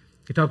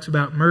 He talks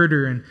about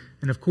murder,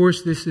 and of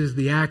course this is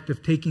the act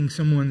of taking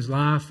someone's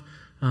life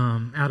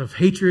out of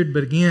hatred.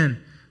 But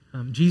again,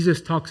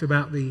 Jesus talks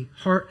about the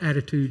heart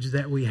attitudes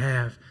that we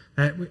have.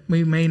 That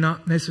we may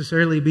not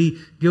necessarily be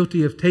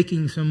guilty of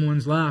taking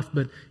someone's life,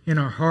 but in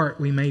our heart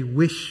we may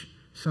wish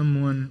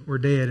someone were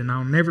dead. And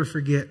I'll never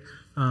forget,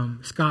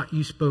 Scott,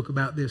 you spoke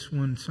about this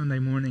one Sunday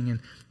morning, and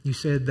you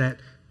said that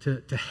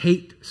to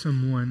hate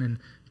someone and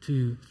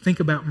to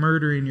think about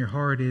murder in your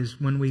heart is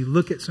when we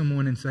look at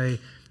someone and say,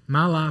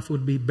 my life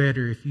would be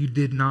better if you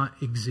did not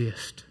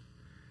exist.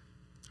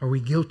 Are we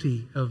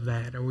guilty of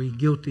that? Are we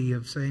guilty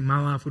of saying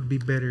my life would be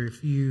better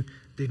if you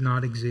did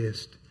not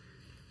exist?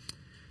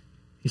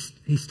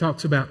 He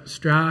talks about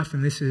strife,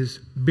 and this is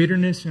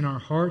bitterness in our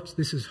hearts.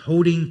 This is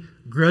holding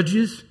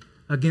grudges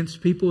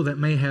against people that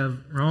may have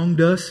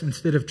wronged us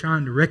instead of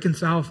trying to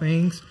reconcile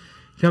things.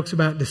 He talks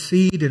about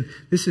deceit, and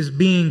this is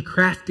being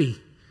crafty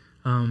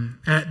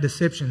at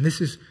deception. This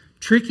is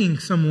tricking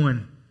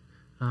someone,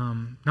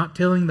 not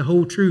telling the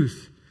whole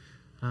truth,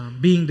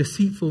 being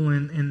deceitful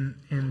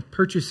in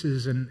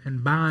purchases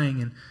and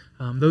buying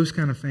and those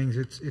kind of things.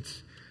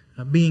 It's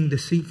being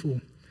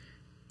deceitful.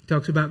 He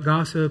talks about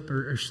gossip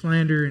or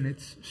slander, and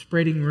it's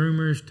spreading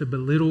rumors to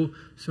belittle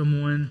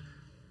someone.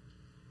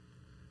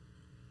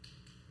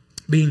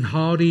 Being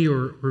haughty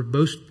or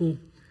boastful.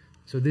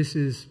 So this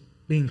is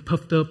being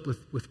puffed up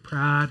with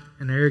pride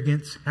and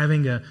arrogance,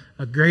 having a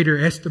greater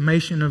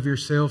estimation of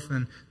yourself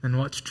than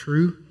what's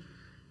true.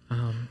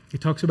 He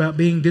talks about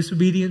being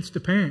disobedience to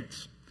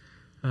parents.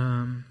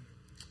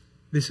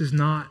 This is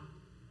not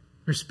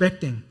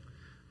respecting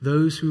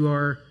those who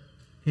are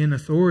in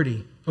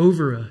authority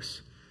over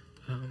us,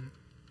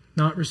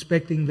 not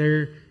respecting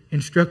their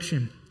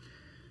instruction.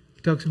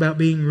 He talks about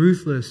being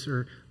ruthless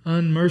or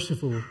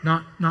unmerciful,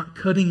 not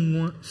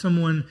cutting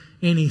someone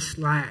any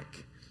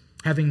slack,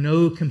 having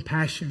no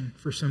compassion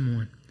for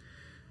someone.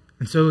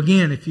 And so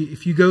again, if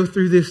you go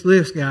through this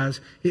list,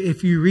 guys,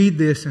 if you read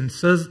this and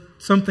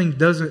something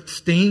doesn't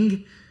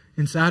sting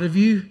inside of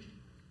you,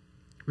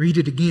 read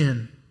it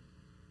again.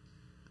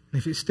 And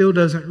if it still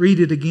doesn't, read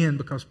it again,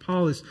 because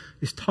Paul is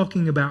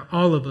talking about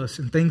all of us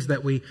and things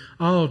that we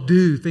all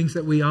do, things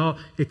that we all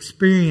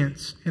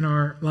experience in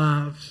our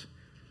lives.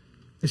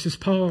 This is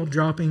Paul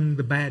dropping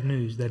the bad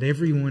news that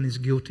everyone is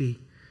guilty.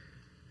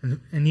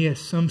 And yes,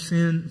 some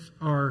sins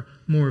are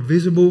more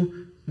visible,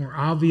 more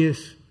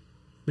obvious,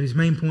 but his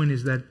main point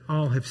is that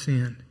all have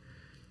sinned.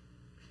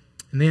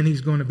 And then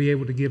he's going to be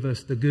able to give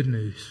us the good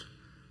news,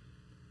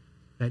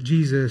 that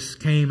Jesus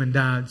came and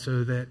died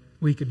so that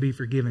we could be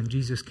forgiven.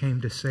 Jesus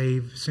came to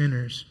save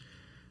sinners.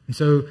 And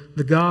so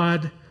the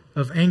God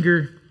of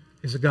anger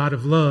is a God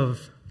of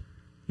love.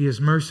 He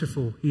is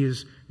merciful. He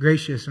is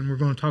gracious. And we're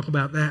going to talk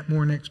about that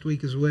more next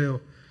week as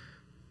well.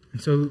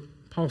 And so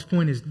Paul's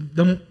point is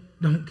don't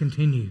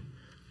continue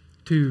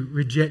to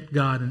reject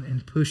God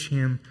and push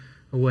Him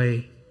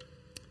away.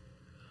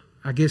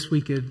 I guess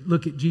we could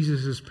look at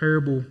Jesus'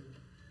 parable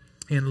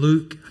in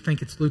Luke. I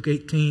think it's Luke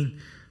 18.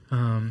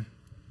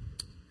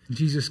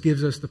 Jesus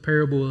gives us the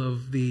parable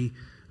of the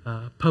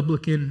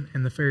publican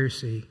and the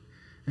Pharisee.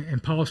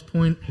 And Paul's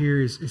point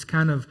here is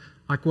kind of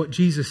like what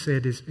Jesus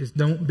said, is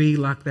don't be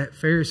like that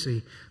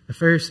Pharisee. The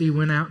Pharisee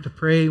went out to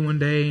pray one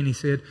day and he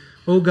said,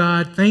 "Oh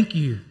God, thank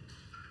you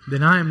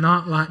that I am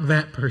not like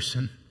that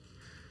person.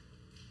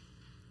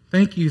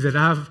 Thank you that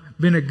I've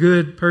been a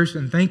good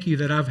person. Thank you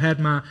that I've had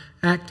my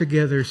act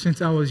together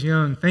since I was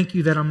young. Thank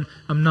you that I'm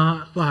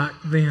not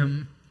like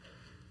them."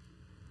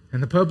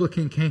 And the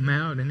publican came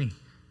out and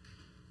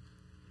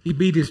he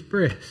beat his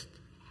breast.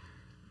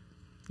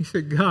 He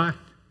said, "God,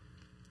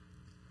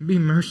 be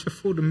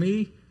merciful to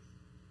me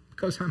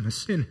because I'm a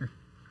sinner."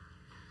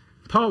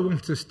 Paul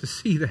wants us to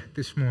see that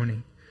this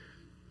morning.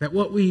 That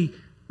what we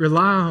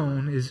rely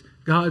on is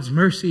God's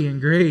mercy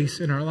and grace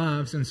in our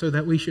lives. And so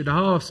that we should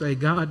all say,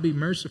 "God, be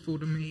merciful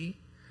to me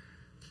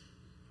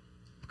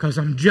because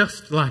I'm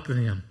just like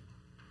them.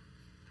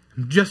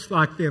 I'm just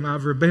like them.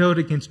 I've rebelled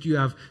against you.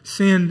 I've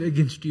sinned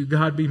against you.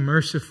 God, be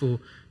merciful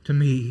to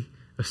me,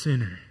 a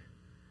sinner."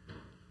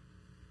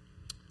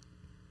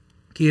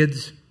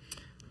 Kids,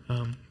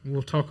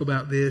 we'll talk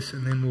about this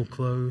and then we'll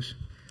close.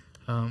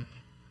 When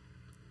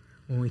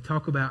we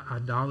talk about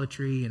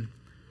idolatry and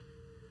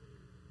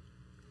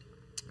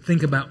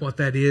think about what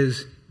that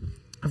is,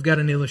 I've got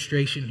an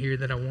illustration here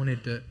that I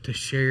wanted to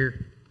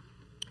share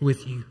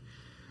with you.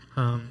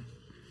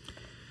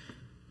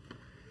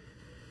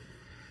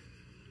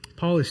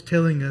 Paul is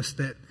telling us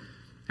that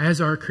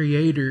as our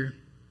Creator,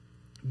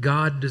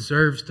 God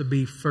deserves to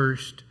be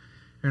first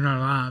in our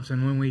lives.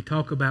 And when we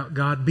talk about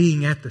God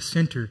being at the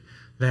center,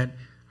 that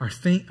our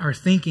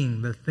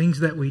thinking, the things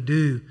that we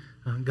do,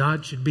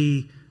 God should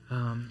be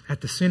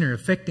at the center,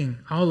 affecting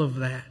all of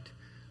that.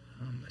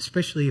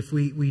 Especially if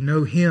we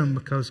know Him,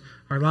 because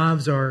our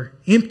lives are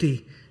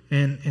empty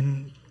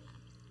and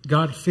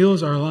God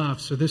fills our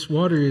lives. So this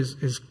water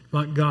is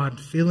like God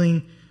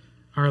filling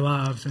our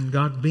lives and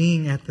God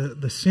being at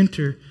the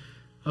center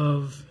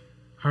of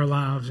our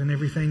lives and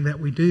everything that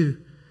we do.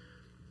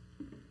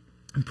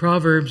 In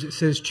Proverbs it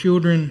says,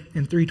 children,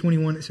 in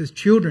 3:21 it says,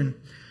 "Children,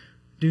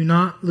 do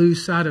not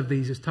lose sight of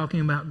these." It's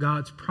talking about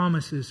God's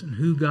promises and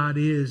who God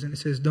is. And it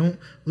says, don't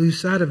lose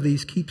sight of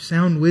these. Keep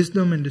sound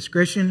wisdom and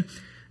discretion,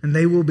 and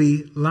they will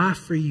be life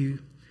for you,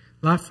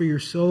 life for your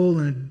soul,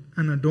 and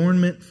an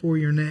adornment for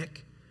your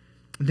neck.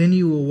 And then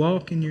you will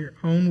walk in your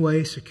own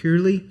way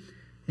securely,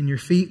 and your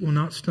feet will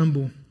not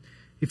stumble.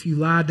 If you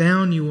lie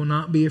down, you will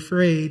not be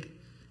afraid.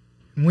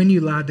 And when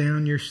you lie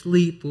down, your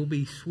sleep will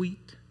be sweet.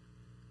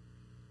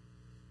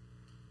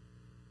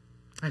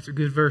 That's a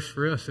good verse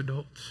for us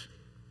adults.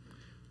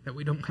 That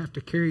we don't have to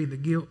carry the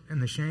guilt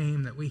and the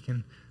shame, that we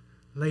can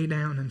lay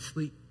down and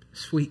sleep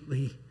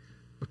sweetly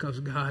because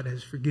God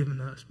has forgiven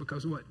us,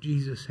 because of what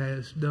Jesus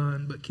has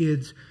done. But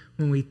kids,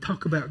 when we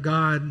talk about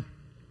God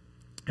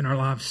and our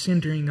lives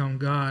centering on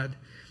God,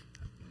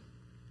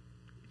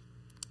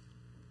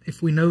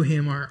 if we know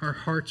Him, our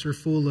hearts are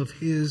full of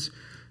His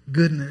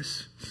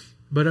goodness.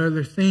 But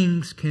other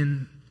things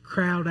can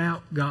crowd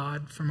out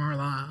God from our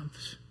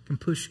lives, can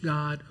push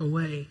God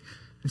away.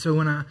 And so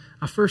when I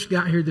first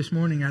got here this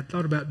morning, I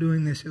thought about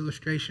doing this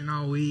illustration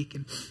all week.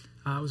 And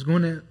I was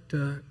going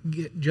to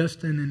get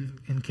Justin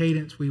and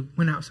Cadence. We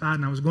went outside,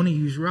 and I was going to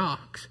use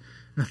rocks.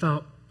 And I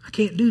thought, I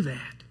can't do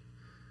that.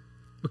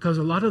 Because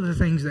a lot of the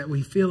things that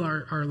we fill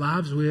our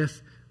lives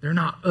with, they're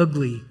not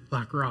ugly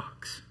like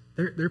rocks.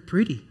 They're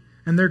pretty,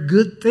 and they're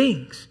good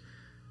things.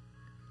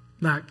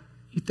 Like,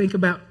 you think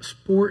about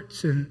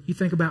sports, and you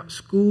think about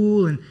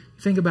school, and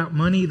you think about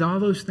money. All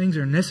those things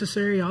are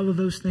necessary. All of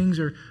those things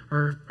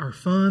are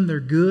fun. They're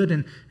good.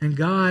 And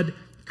God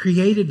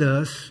created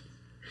us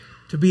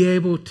to be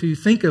able to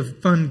think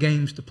of fun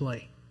games to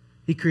play.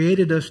 He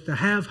created us to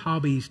have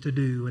hobbies to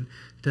do and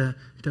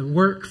to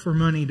work for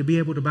money, to be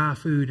able to buy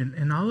food.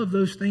 And all of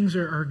those things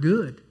are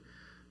good.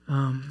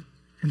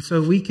 And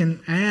so we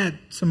can add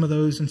some of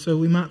those. And so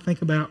we might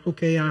think about,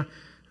 okay,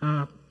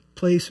 I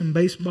play some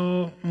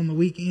baseball on the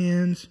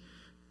weekends.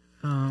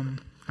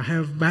 I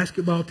have a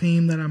basketball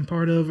team that I'm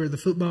part of, or the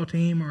football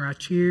team, or I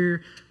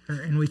cheer.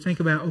 And we think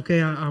about,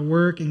 okay, I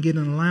work and get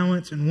an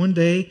allowance. And one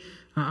day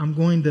I'm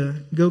going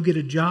to go get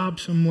a job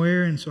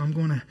somewhere. And so I'm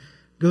going to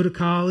go to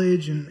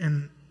college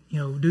and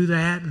do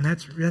that. And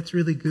that's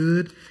really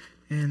good.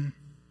 And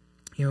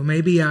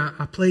maybe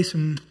I play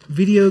some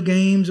video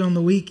games on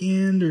the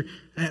weekend or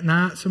at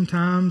night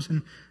sometimes,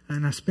 and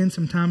I spend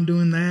some time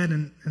doing that,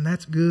 and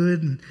that's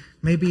good. And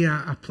maybe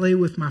I play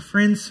with my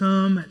friends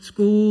some at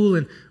school,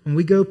 and when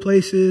we go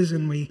places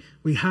and we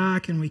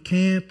hike and we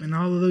camp, and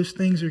all of those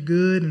things are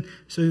good. And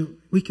so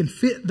we can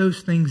fit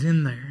those things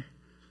in there.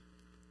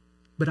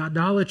 But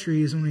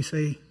idolatry is when we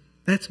say,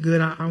 that's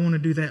good, I want to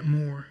do that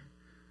more.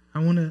 I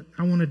want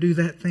to do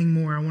that thing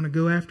more. I want to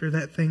go after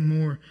that thing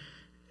more.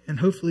 And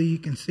hopefully you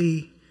can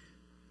see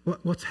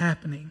what's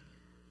happening.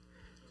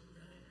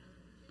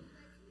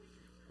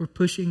 We're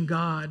pushing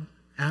God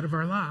out of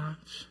our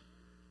lives.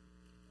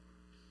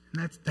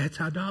 And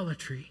that's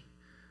idolatry.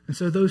 And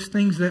so those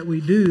things that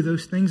we do,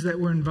 those things that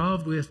we're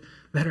involved with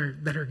that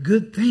are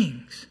good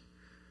things,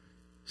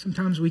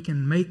 sometimes we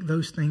can make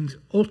those things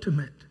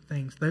ultimate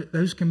things.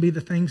 Those can be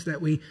the things that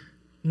we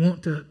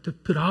want to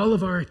put all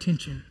of our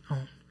attention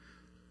on,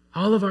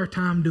 all of our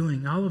time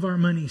doing, all of our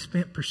money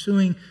spent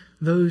pursuing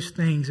those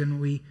things, and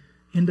we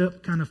end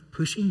up kind of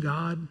pushing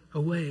God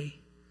away.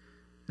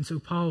 And so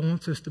Paul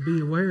wants us to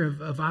be aware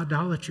of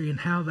idolatry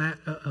and how that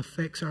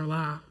affects our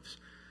lives.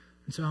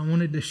 And so I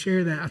wanted to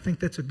share that. I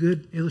think that's a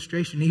good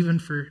illustration even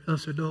for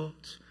us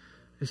adults,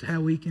 is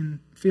how we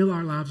can fill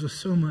our lives with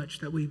so much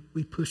that we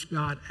push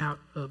God out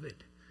of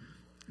it.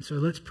 And so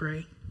let's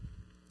pray.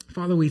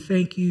 Father, we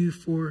thank you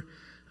for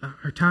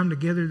our time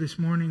together this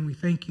morning. We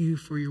thank you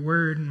for your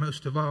word, and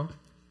most of all,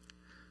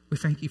 we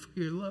thank you for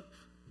your love.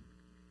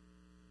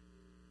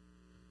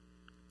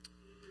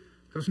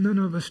 Because none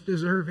of us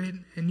deserve it,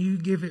 and you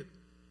give it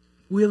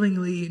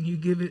willingly, and you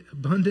give it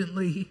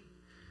abundantly.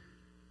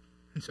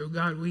 And so,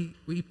 God,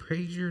 we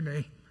praise your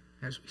name.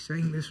 As we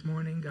sang this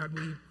morning, God,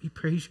 we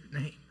praise your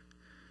name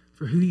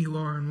for who you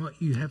are and what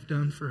you have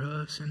done for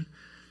us. And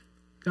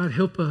God,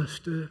 help us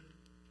to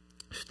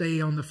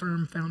stay on the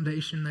firm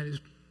foundation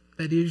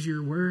that is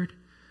your word.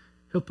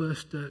 Help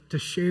us to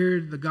share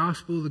the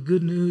gospel, the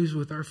good news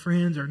with our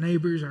friends, our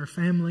neighbors, our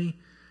family,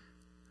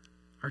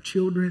 our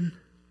children.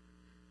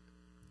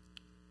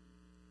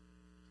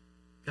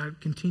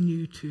 God,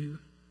 continue to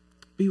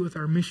be with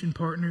our mission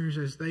partners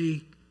as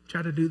they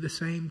try to do the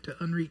same to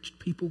unreached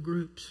people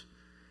groups.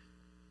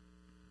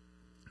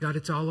 God,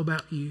 it's all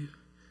about you.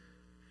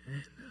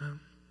 And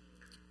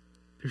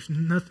there's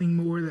nothing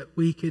more that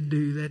we could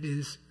do that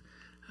is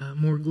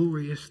more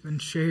glorious than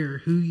share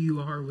who you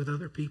are with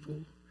other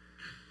people.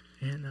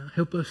 And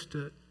help us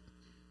to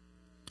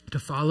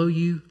follow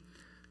you.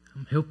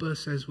 Help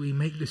us as we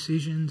make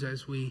decisions,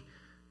 as we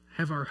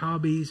have our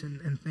hobbies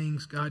and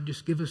things. God,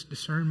 just give us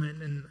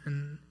discernment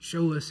and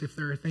show us if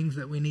there are things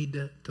that we need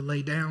to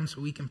lay down so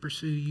we can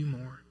pursue you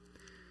more.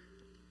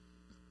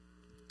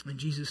 In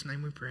Jesus'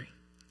 name we pray.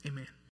 Amen.